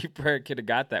 you probably could have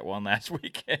got that one last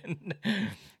weekend.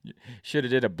 Should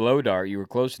have did a blow dart. You were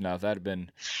close enough. That'd have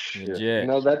been legit.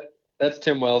 No, that's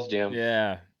Tim Wells' jam.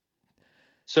 Yeah.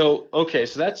 So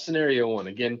that's scenario one.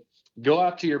 Again, go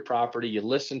out to your property, you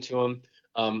listen to them.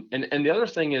 And the other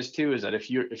thing is that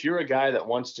if you're a guy that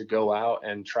wants to go out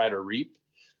and try to reap,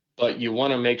 but you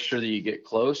want to make sure that you get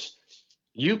close,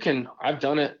 I've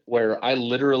done it where I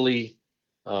literally,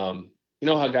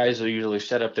 how guys will usually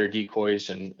set up their decoys,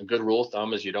 and a good rule of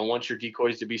thumb is you don't want your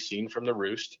decoys to be seen from the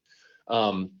roost.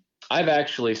 I've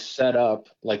actually set up,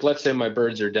 like, let's say my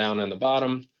birds are down on the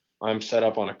bottom. I'm set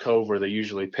up on a cove where they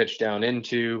usually pitch down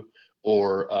into,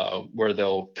 or where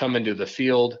they'll come into the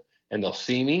field and they'll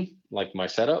see me, like my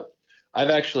setup. I've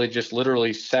actually just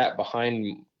literally sat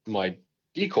behind my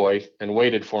decoy and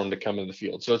waited for them to come in the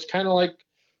field. So it's kind of like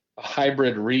a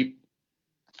hybrid reap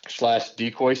 /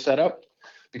 decoy setup,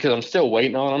 because I'm still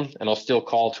waiting on them, and I'll still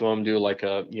call to them, do like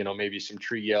maybe some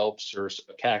tree yelps or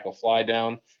a cackle fly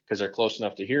down, because they're close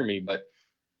enough to hear me. But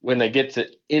when they get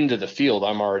into the field,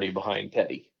 I'm already behind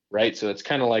Teddy, right? So it's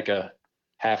kind of like a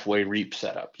halfway reap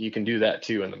setup. You can do that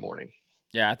too in the morning.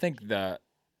 Yeah, I think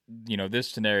this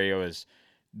scenario is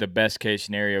the best case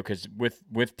scenario, because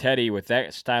with Teddy, with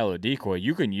that style of decoy,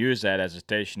 you can use that as a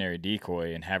stationary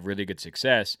decoy and have really good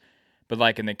success. But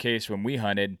like in the case when we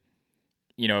hunted,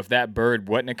 if that bird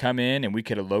wouldn't have come in and we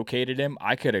could have located him,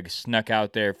 I could have snuck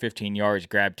out there 15 yards,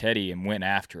 grabbed Teddy, and went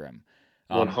after him.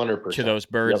 100%. To those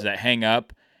birds that hang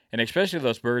up, and especially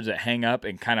those birds that hang up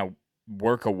and kind of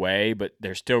work away, but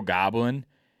they're still gobbling.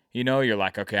 You're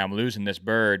like, okay, I'm losing this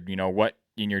bird.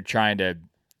 And you're trying to,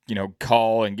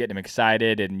 call and get them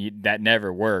excited, and that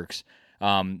never works.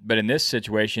 But in this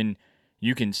situation,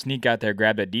 you can sneak out there,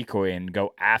 grab that decoy, and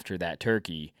go after that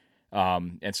turkey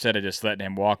instead of just letting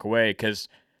him walk away. Because,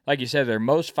 like you said, they're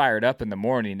most fired up in the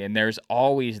morning, and there's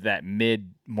always that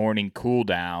mid-morning cool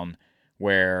down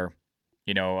where,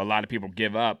 a lot of people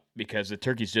give up because the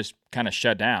turkeys just kind of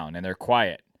shut down and they're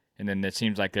quiet. And then it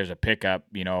seems like there's a pickup,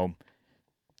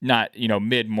 not,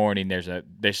 mid-morning,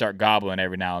 they start gobbling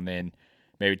every now and then,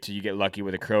 maybe till you get lucky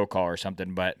with a crow call or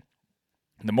something. But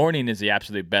the morning is the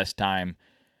absolute best time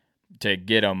to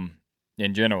get them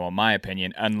in general, in my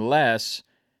opinion, unless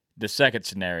the second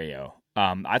scenario.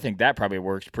 I think that probably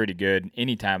works pretty good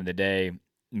any time of the day,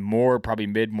 more probably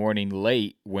mid-morning,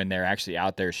 late, when they're actually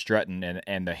out there strutting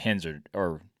and the hens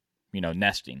are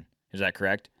nesting. Is that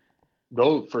correct?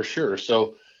 Go for sure.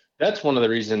 So that's one of the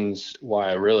reasons why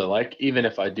I really like, even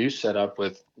if I do set up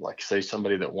with, like, say,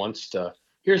 somebody that wants to.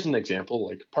 Here's an example,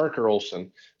 like Parker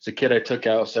Olson. It's a kid I took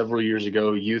out several years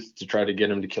ago, youth, to try to get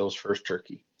him to kill his first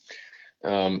turkey.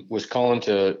 Was calling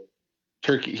to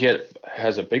turkey. He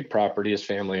has a big property his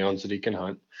family owns that he can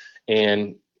hunt.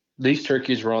 And these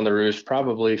turkeys were on the roost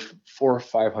probably 400 or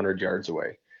 500 yards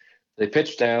away. They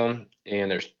pitched down,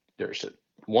 and there's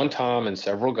one tom and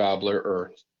several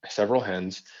several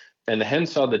hens. And the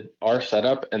hens saw our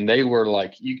setup, and they were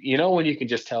like, when you can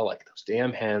just tell, like, those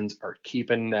damn hens are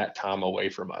keeping that tom away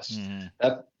from us.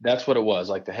 Mm-hmm. That's what it was.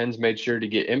 Like, the hens made sure to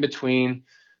get in between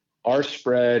our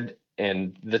spread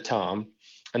and the tom,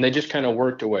 and they just kind of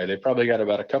worked away. They probably got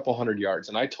about a couple 100 yards.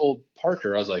 And I told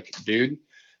Parker, I was like, dude,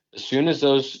 as soon as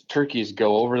those turkeys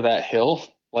go over that hill,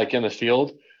 like in the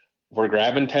field, we're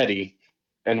grabbing Teddy,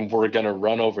 and we're going to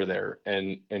run over there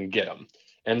and get them.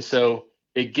 And so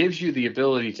it gives you the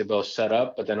ability to both set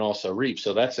up, but then also reap.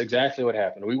 So that's exactly what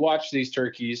happened. We watched these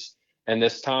turkeys, and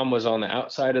this tom was on the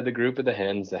outside of the group of the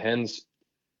hens. The hens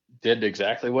did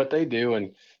exactly what they do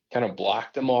and kind of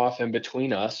blocked them off in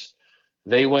between us.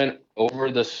 They went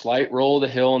over the slight roll of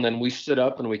the hill, and then we stood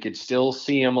up, and we could still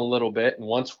see him a little bit. And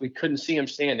once we couldn't see him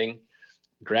standing,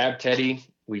 grabbed Teddy.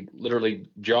 We literally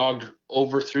jogged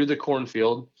over through the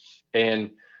cornfield, and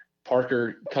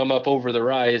Parker come up over the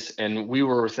rise, and we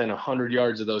were within 100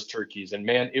 yards of those turkeys. And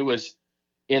man, it was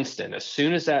instant. As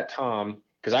soon as that tom,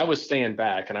 because I was staying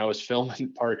back and I was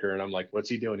filming Parker, and I'm like, what's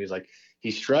he doing? He's like,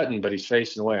 he's strutting, but he's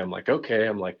facing away. I'm like, okay.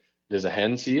 I'm like, does a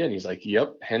hen see it? And he's like,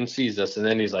 yep, hen sees us. And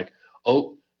then he's like,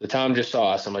 oh, the tom just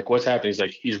saw us. I'm like, what's happening? He's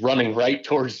like, he's running right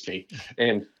towards me.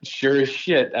 And sure as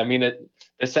shit, I mean,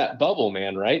 it's that bubble,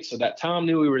 man, right? So that tom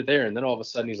knew we were there. And then all of a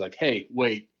sudden he's like, hey,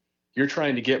 wait, you're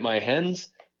trying to get my hens?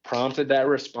 Prompted that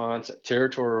response, a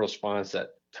territorial response.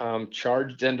 That tom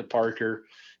charged into Parker,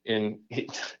 and he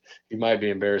might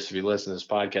be embarrassed if he listens to this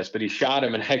podcast, but he shot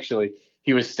him, and actually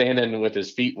he was standing with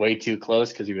his feet way too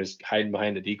close because he was hiding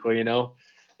behind the decoy,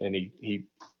 and he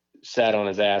sat on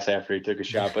his ass after he took a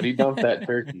shot, but he dumped that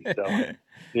turkey. So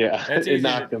yeah, it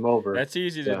knocked him over. That's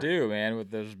easy to do, man, with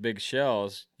those big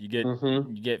shells. You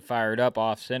get fired up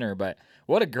off center, but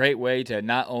what a great way to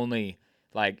not only,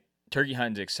 like, turkey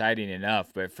hunting's exciting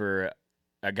enough, but for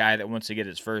a guy that wants to get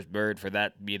his first bird, for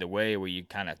that to be the way where you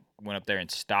kind of went up there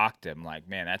and stalked him, like,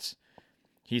 man,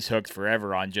 he's hooked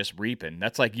forever on just reaping.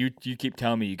 That's like you keep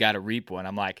telling me you got to reap one.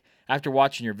 I'm like, after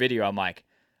watching your video, I'm like,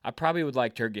 I probably would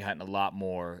like turkey hunting a lot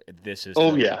more if this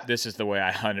is the way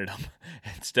I hunted them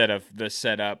instead of the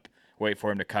setup, wait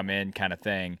for him to come in kind of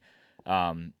thing.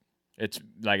 It's,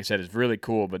 like I said, it's really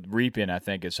cool, but reaping, I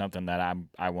think, is something that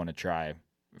I want to try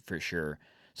for sure.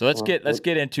 So let's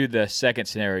get into the second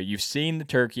scenario. You've seen the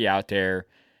turkey out there.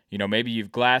 Maybe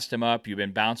you've glassed him up. You've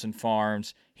been bouncing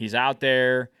farms. He's out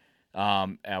there.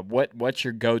 What's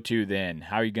your go-to then?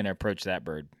 How are you going to approach that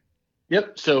bird?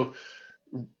 Yep. So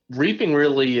reaping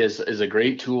really is a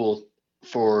great tool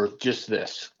for just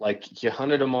this. Like, you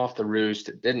hunted them off the roost.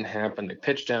 It didn't happen. They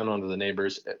pitched down onto the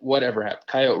neighbors. Whatever happened.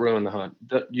 Coyote ruined the hunt.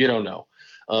 You don't know.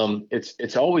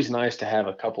 It's always nice to have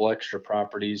a couple extra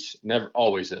properties. Never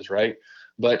always is, right?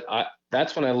 But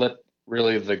that's when I let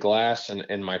really the glass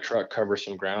and my truck cover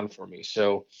some ground for me.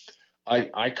 So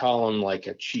I call them like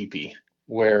a cheapie,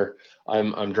 where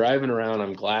I'm driving around,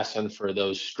 I'm glassing for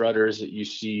those strutters that you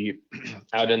see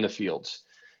out in the fields.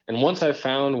 And once I've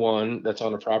found one that's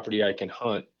on a property I can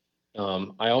hunt,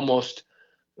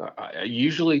 I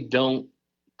usually don't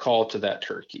call to that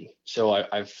turkey. So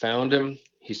I've found him.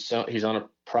 He's on a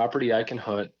property I can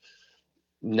hunt.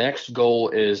 Next goal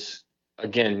is,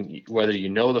 again, whether you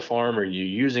know the farm or you're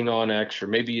using OnX, or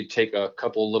maybe you take a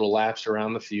couple little laps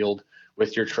around the field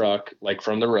with your truck, like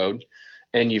from the road,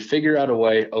 and you figure out a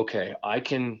way, okay, I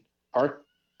can park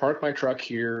my truck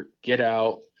here, get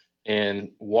out, and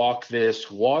walk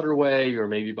this waterway or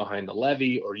maybe behind a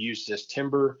levee or use this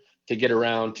timber to get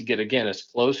around, to get, again, as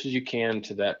close as you can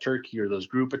to that turkey or those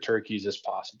group of turkeys as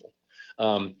possible.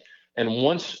 And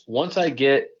once I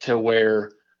get to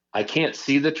where I can't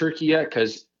see the turkey yet,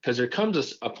 because there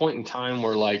comes a point in time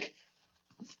where like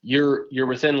you're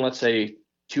within, let's say,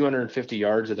 250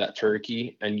 yards of that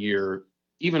turkey, and you're,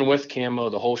 even with camo,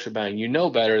 the whole shebang, you know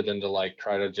better than to like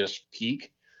try to just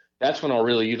peek. That's when I'll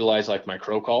really utilize like my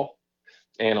crow call,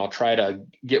 and I'll try to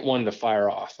get one to fire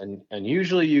off. And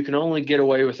usually you can only get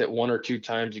away with it 1 or 2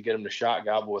 times to get them to shot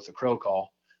gobble with a crow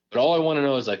call. But all I want to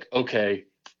know is like, okay,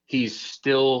 he's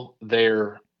still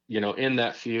there, in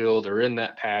that field or in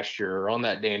that pasture or on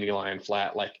that dandelion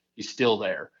flat, like he's still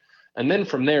there. And then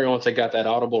from there, once I got that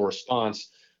audible response,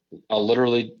 I'll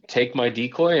literally take my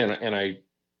decoy and I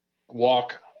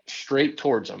walk straight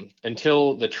towards him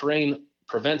until the terrain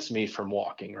prevents me from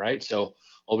walking, right? So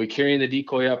I'll be carrying the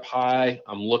decoy up high.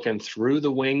 I'm looking through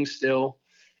the wings still,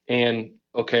 and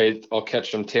okay, I'll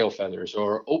catch some tail feathers,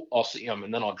 or I'll see them,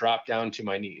 and then I'll drop down to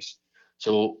my knees.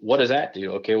 So what does that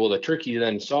do? Okay, well, the turkey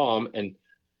then saw him, and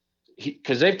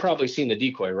because they've probably seen the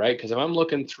decoy, right? Because if I'm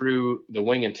looking through the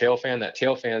wing and tail fan, that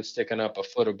tail fan's sticking up a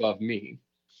foot above me.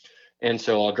 And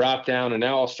so I'll drop down, and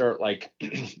now I'll start like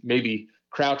maybe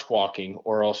crouch walking,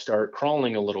 or I'll start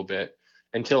crawling a little bit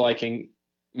until I can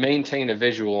maintain a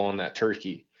visual on that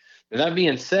turkey. Now, that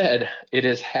being said, it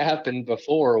has happened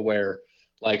before where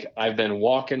like I've been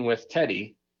walking with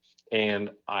Teddy and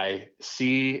I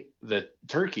see the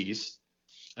turkeys,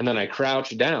 and then I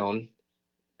crouch down,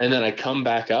 and then I come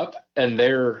back up and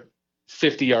they're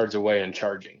 50 yards away and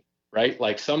charging, right?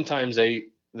 Like sometimes they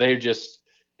just,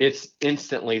 it's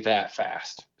instantly that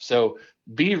fast. So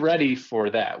be ready for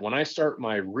that. When I start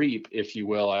my reap, if you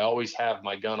will, I always have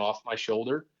my gun off my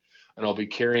shoulder, and I'll be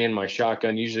carrying my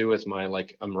shotgun usually with my,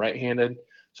 like, I'm right-handed,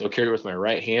 so I'll carry it with my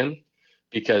right hand,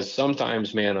 because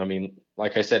sometimes, man, I mean,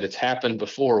 like I said, it's happened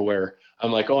before where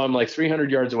I'm like, oh, I'm like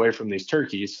 300 yards away from these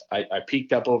turkeys. I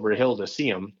peeked up over a hill to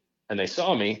see them, and they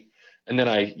saw me, and then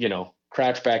I,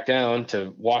 crouch back down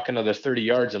to walk another 30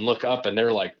 yards and look up, and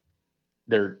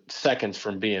they're seconds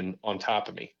from being on top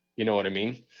of me. You know what I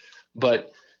mean?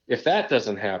 But if that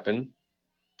doesn't happen,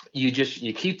 you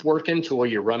keep working till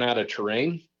you run out of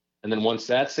terrain. And then once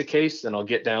that's the case, then I'll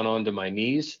get down onto my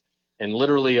knees, and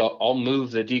literally I'll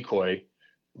move the decoy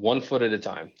 1 foot at a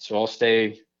time. So I'll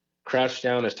stay crouched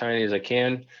down as tiny as I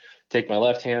can, take my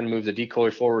left hand, move the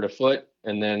decoy forward a foot,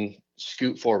 and then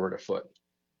scoot forward a foot.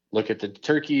 Look at the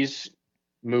turkeys,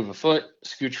 move a foot,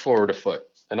 scooch forward a foot.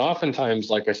 And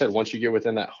oftentimes, like I said, once you get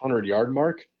within that 100-yard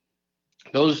mark,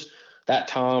 that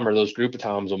tom or those group of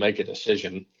toms will make a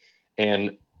decision.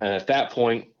 And at that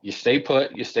point, you stay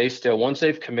put, you stay still. Once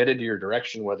they've committed to your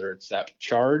direction, whether it's that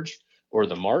charge or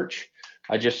the march,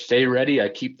 I just stay ready. I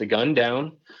keep the gun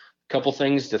down. A couple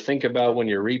things to think about when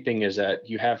you're reaping is that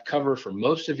you have cover for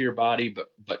most of your body,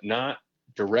 but not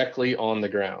directly on the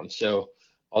ground. So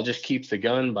I'll just keep the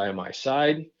gun by my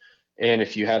side. And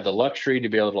if you have the luxury to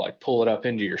be able to like pull it up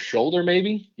into your shoulder,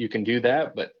 maybe you can do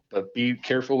that, but be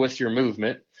careful with your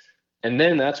movement. And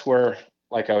then that's where,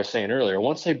 like I was saying earlier,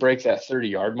 once they break that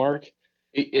 30-yard mark,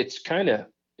 it's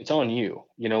on you.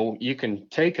 You can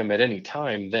take them at any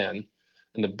time then.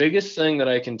 And the biggest thing that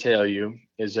I can tell you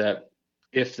is that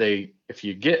if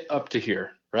you get up to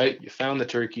here, right, you found the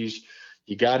turkeys,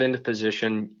 you got into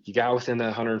position, you got within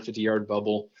that 150-yard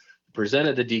bubble,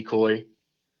 presented the decoy,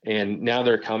 and now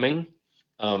they're coming.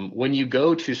 When you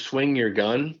go to swing your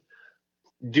gun,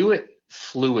 do it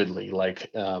fluidly.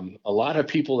 Like a lot of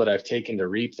people that I've taken to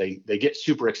reap, they get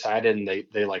super excited and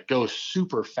they like go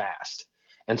super fast.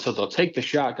 And so they'll take the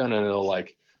shotgun and they'll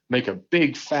like make a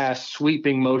big, fast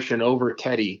sweeping motion over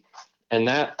Teddy. And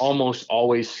that almost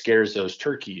always scares those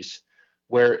turkeys.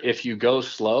 Where if you go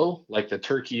slow, like the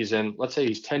turkey's in, let's say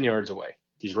he's 10 yards away,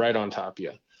 he's right on top of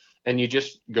you, and you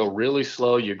just go really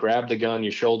slow, you grab the gun,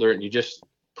 you shoulder it, and you just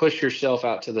push yourself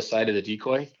out to the side of the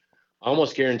decoy, I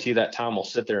almost guarantee that tom will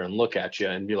sit there and look at you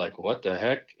and be like, what the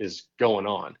heck is going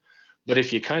on? But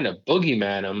if you kind of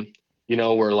boogeyman him,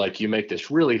 where like you make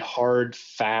this really hard,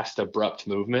 fast, abrupt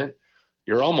movement,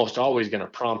 you're almost always going to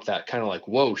prompt that kind of like,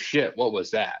 whoa, shit, what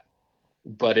was that?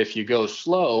 But if you go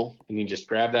slow and you just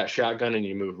grab that shotgun and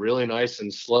you move really nice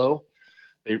and slow,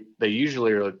 they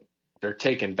usually they're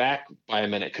taken back by a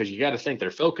minute, because you got to think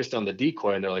they're focused on the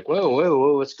decoy and they're like,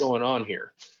 whoa, what's going on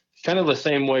here? It's kind of the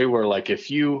same way where like if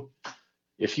you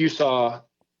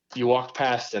walked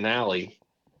past an alley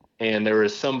and there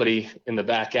was somebody in the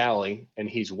back alley and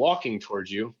he's walking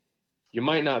towards you, you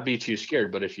might not be too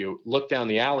scared. But if you look down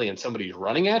the alley and somebody's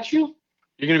running at you,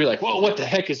 you're going to be like, whoa, what the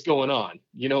heck is going on?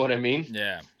 You know what I mean?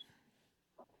 Yeah.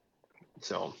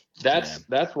 So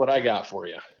that's what I got for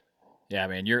you. Yeah,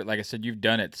 man, you're like I said, you've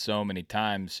done it so many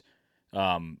times.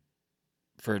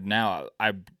 For now,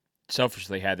 I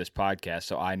selfishly had this podcast,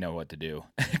 so I know what to do.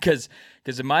 Because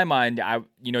in my mind,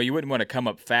 you wouldn't want to come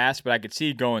up fast, but I could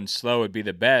see going slow would be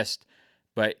the best.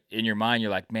 But in your mind, you're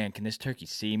like, man, can this turkey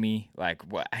see me? Like,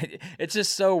 what? It's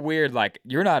just so weird. Like,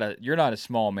 you're not a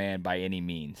small man by any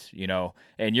means,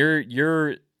 and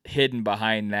you're hidden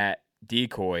behind that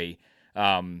decoy.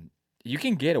 You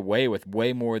can get away with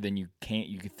way more than you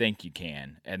think you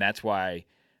can, and that's why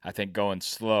I think going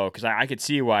slow, because I could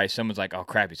see why someone's like, oh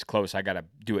crap, he's close, I gotta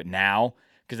do it now,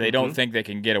 because they don't think they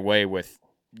can get away with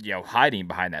hiding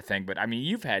behind that thing. But I mean,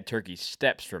 you've had turkeys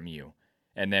steps from you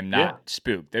and them not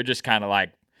spooked. They're just kind of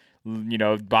like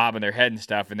bobbing their head and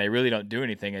stuff, and they really don't do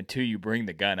anything until you bring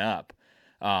the gun up.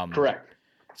 Correct.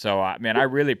 So, man, I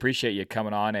really appreciate you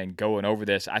coming on and going over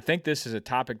this. I think this is a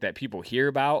topic that people hear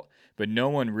about, but no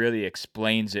one really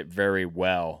explains it very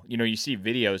well. You see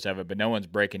videos of it, but no one's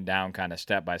breaking down kind of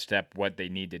step by step what they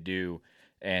need to do.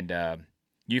 And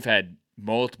you've had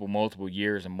multiple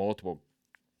years and multiple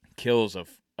kills of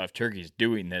turkeys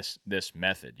doing this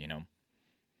method,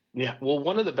 Yeah. Well,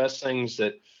 one of the best things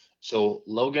so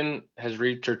Logan has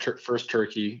reaped her first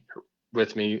turkey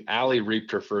with me. Allie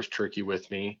reaped her first turkey with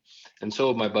me, and so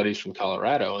have my buddies from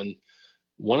Colorado. And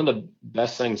one of the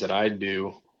best things that I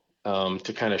do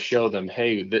to kind of show them,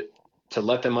 hey, to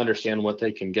let them understand what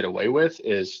they can get away with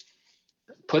is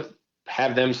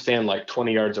have them stand like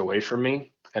 20 yards away from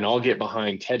me, and I'll get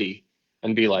behind Teddy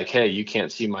and be like, hey, you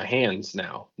can't see my hands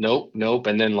now. Nope.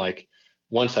 And then like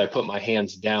once I put my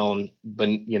hands down, but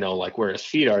like where his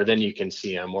feet are, then you can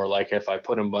see him. Or like if I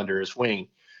put him under his wing.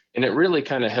 And it really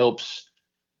kind of helps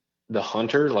the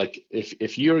hunter. Like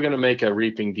if you're going to make a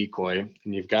reaping decoy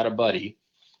and you've got a buddy,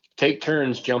 take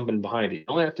turns jumping behind it. You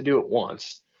only have to do it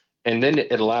once. And then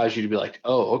it allows you to be like,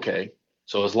 oh, okay.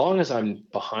 So as long as I'm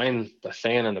behind the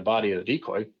fan and the body of the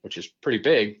decoy, which is pretty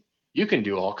big, you can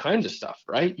do all kinds of stuff,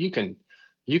 right? You can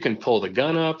pull the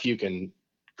gun up, you can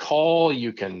call,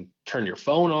 you can turn your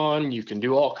phone on, you can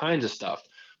do all kinds of stuff.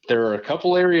 There are a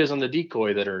couple areas on the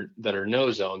decoy that are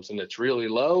no zones, and it's really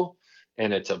low,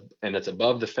 and it's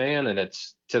above the fan, and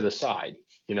it's to the side.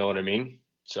 You know what I mean?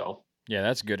 So yeah,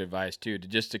 that's good advice too,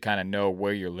 to kind of know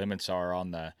where your limits are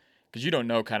because you don't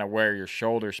know kind of where your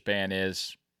shoulder span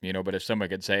is, But if someone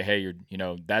could say, hey,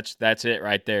 that's it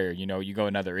right there. You go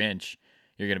another inch,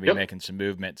 you're going to be making some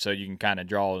movement, so you can kind of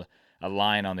draw a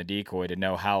line on the decoy to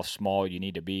know how small you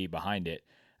need to be behind it.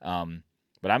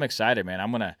 But I'm excited, man.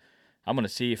 I'm gonna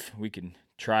see if we can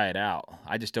try it out.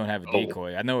 I just don't have a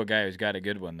decoy. I know a guy who's got a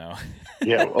good one though.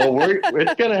 Yeah. Oh,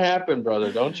 it's gonna happen,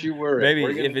 brother. Don't you worry. Maybe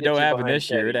if it don't happen this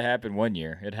year, it'll happen one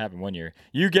year. It happened one year.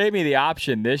 You gave me the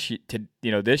option this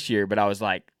year, but I was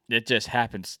like, it just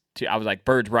happens to. I was like,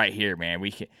 Bird's right here, man.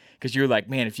 We can, because you were like,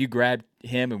 man, if you grabbed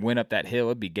him and went up that hill,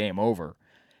 it'd be game over.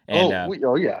 And,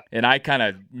 yeah. And I kind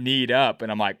of kneed up, and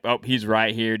I'm like, oh, he's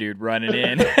right here, dude, running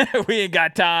in. We ain't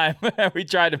got time. We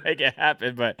tried to make it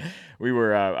happen, but we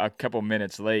were a couple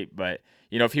minutes late. But,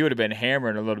 if he would have been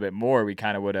hammering a little bit more, we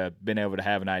kind of would have been able to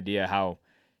have an idea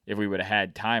if we would have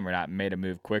had time or not and made a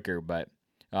move quicker. But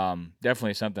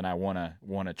definitely something I want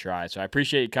to try. So I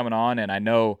appreciate you coming on, and I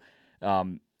know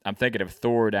I'm thinking of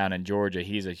Thor down in Georgia.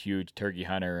 He's a huge turkey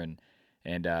hunter,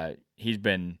 and he's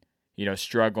been –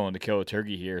 struggling to kill a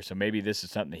turkey here. So maybe this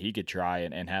is something that he could try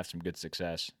and have some good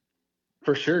success.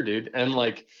 For sure, dude. And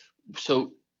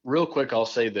so real quick, I'll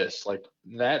say this,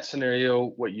 that scenario,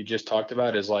 what you just talked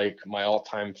about is my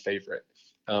all-time favorite.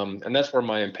 And that's where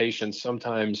my impatience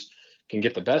sometimes can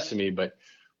get the best of me. But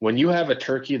when you have a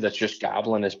turkey that's just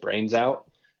gobbling his brains out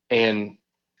and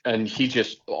he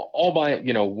just all by,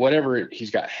 whatever,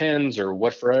 he's got hens or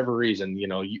what, for whatever reason,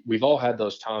 we've all had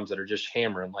those toms that are just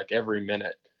hammering every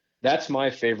minute. That's my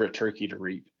favorite turkey to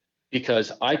reap,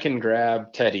 because I can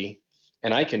grab Teddy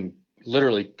and I can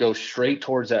literally go straight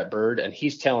towards that bird, and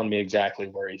he's telling me exactly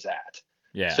where he's at.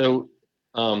 Yeah. So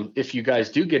if you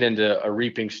guys do get into a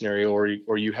reaping scenario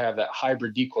or you have that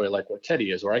hybrid decoy like what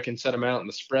Teddy is, where I can set him out in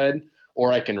the spread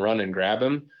or I can run and grab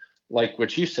him, like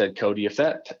what you said, Cody, if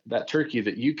that turkey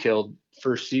that you killed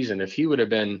first season, if he would have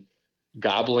been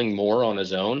gobbling more on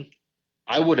his own,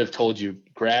 I would have told you,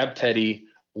 grab Teddy,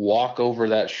 walk over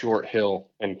that short hill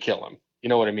and kill him. You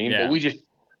know what I mean? Yeah. But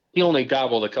he only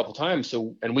gobbled a couple times,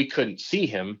 and we couldn't see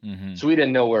him. Mm-hmm. So we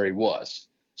didn't know where he was.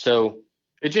 So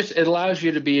it allows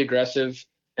you to be aggressive.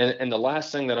 And the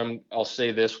last thing that I'll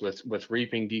say this with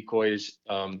reaping decoys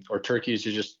or turkeys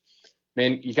is just,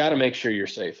 man, you got to make sure you're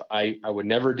safe. I would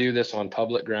never do this on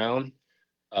public ground,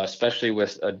 especially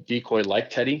with a decoy like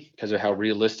Teddy, because of how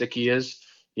realistic he is.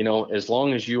 as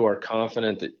long as you are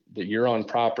confident that you're on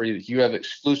property, that you have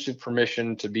exclusive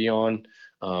permission to be on,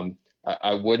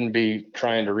 I wouldn't be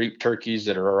trying to reap turkeys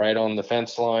that are right on the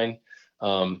fence line.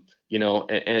 The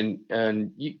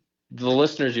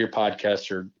listeners of your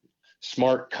podcast are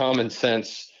smart, common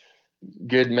sense,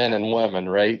 good men and women,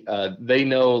 right? They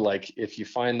know, like, if you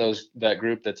find that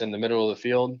group that's in the middle of the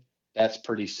field, that's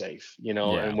pretty safe,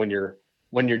 And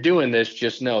when you're doing this,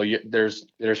 just know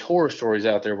there's horror stories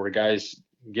out there where guys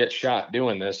get shot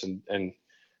doing this, and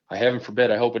I heaven forbid,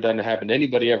 I hope it doesn't happen to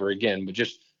anybody ever again. But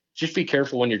just be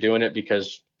careful when you're doing it,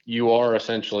 because you are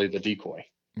essentially the decoy.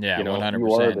 Yeah, 100%.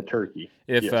 You are the turkey.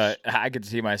 If yes. I could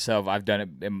see myself, I've done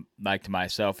it to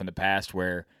myself in the past,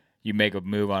 where you make a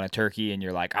move on a turkey and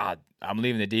you're like, I'm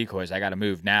leaving the decoys, I got to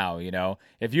move now.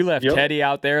 If you left Teddy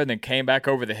out there and then came back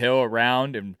over the hill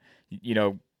around and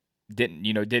didn't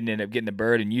end up getting the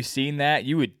bird, and you seen that,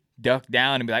 you would duck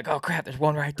down and be like, oh crap, there's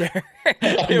one right there.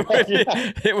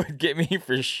 It would get me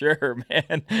for sure,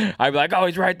 man. I'd be like, oh,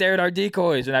 he's right there at our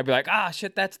decoys, and I'd be like,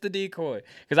 shit, that's the decoy.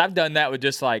 Because I've done that with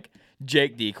just like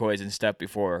Jake decoys and stuff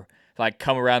before. Like,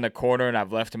 come around the corner and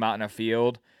I've left him out in a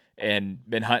field and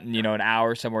been hunting, an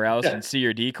hour somewhere else, and see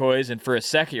your decoys, and for a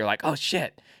second you're like, oh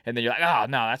shit, and then you're like, oh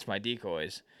no, that's my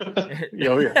decoys.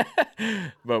 Yeah.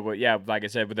 But yeah, like I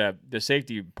said, but the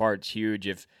safety part's huge.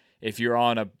 If you're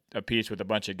on a piece with a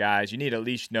bunch of guys, you need to at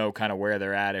least know kind of where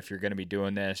they're at if you're going to be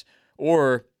doing this,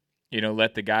 or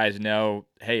let the guys know,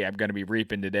 hey, I'm going to be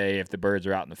reaping today if the birds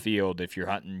are out in the field, if you're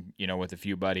hunting with a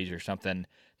few buddies or something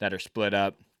that are split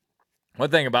up. One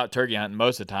thing about turkey hunting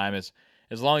most of the time is,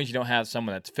 as long as you don't have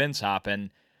someone that's fence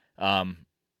hopping,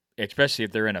 especially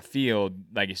if they're in a field,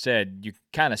 like you said, you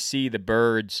kind of see the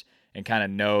birds and kind of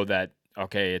know that,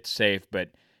 okay, it's safe. But,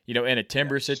 in a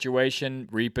timber situation,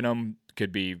 reaping them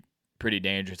could be pretty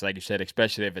dangerous, like you said,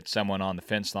 especially if it's someone on the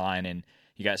fence line and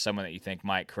you got someone that you think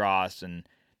might cross and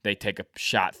they take a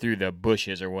shot through the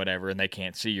bushes or whatever and they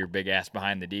can't see your big ass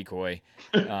behind the decoy.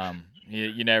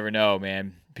 You never know,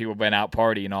 man. People been out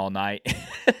partying all night.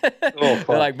 They're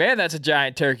like, man, that's a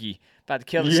giant turkey. About to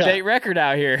kill the state record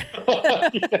out here.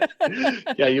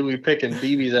 Yeah, you'll be picking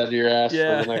BBs out of your ass for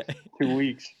the next 2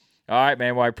 weeks. All right,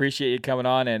 man. Well, I appreciate you coming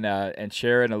on and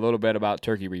sharing a little bit about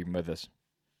turkey reaping with us.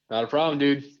 Not a problem,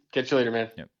 dude. Catch you later, man.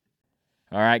 Yep.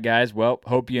 All right, guys. Well,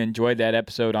 hope you enjoyed that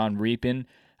episode on reaping.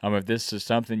 If this is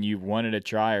something you've wanted to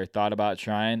try or thought about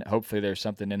trying, hopefully there's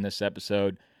something in this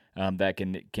episode that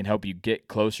can help you get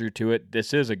closer to it.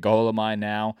 This is a goal of mine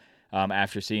now,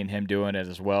 after seeing him doing it,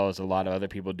 as well as a lot of other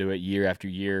people do it year after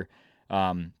year.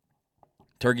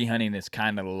 Turkey hunting has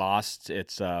kind of lost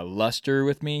its luster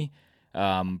with me.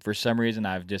 For some reason,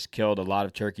 I've just killed a lot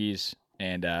of turkeys,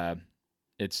 and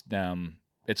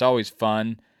it's always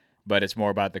fun, but it's more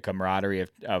about the camaraderie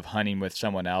of hunting with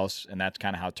someone else, and that's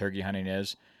kind of how turkey hunting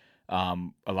is. A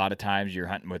lot of times you're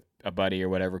hunting with a buddy or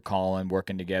whatever, calling,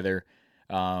 working together.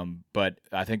 But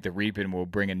I think the reaping will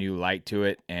bring a new light to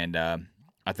it, and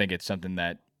I think it's something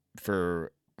that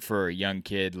for a young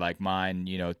kid like mine,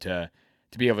 to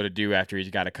be able to do after he's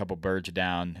got a couple birds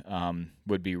down,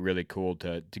 would be really cool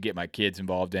to get my kids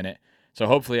involved in it. So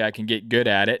hopefully I can get good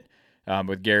at it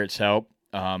with Garrett's help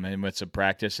and with some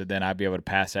practice, and then I'll be able to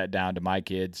pass that down to my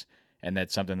kids, and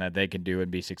that's something that they can do and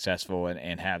be successful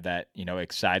and have that,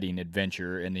 exciting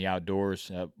adventure in the outdoors,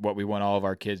 what we want all of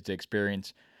our kids to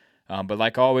experience. But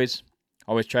like always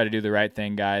try to do the right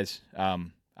thing, guys.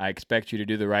 I expect you to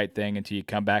do the right thing until you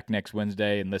come back next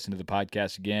Wednesday and listen to the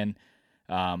podcast again.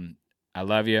 I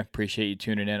love you. Appreciate you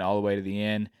tuning in all the way to the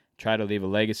end. Try to leave a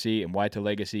legacy, and Whitetail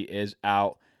Legacy is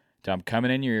out. So I'm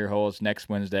coming in your ear holes next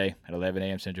Wednesday at 11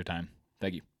 a.m. Central Time.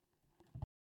 Thank you.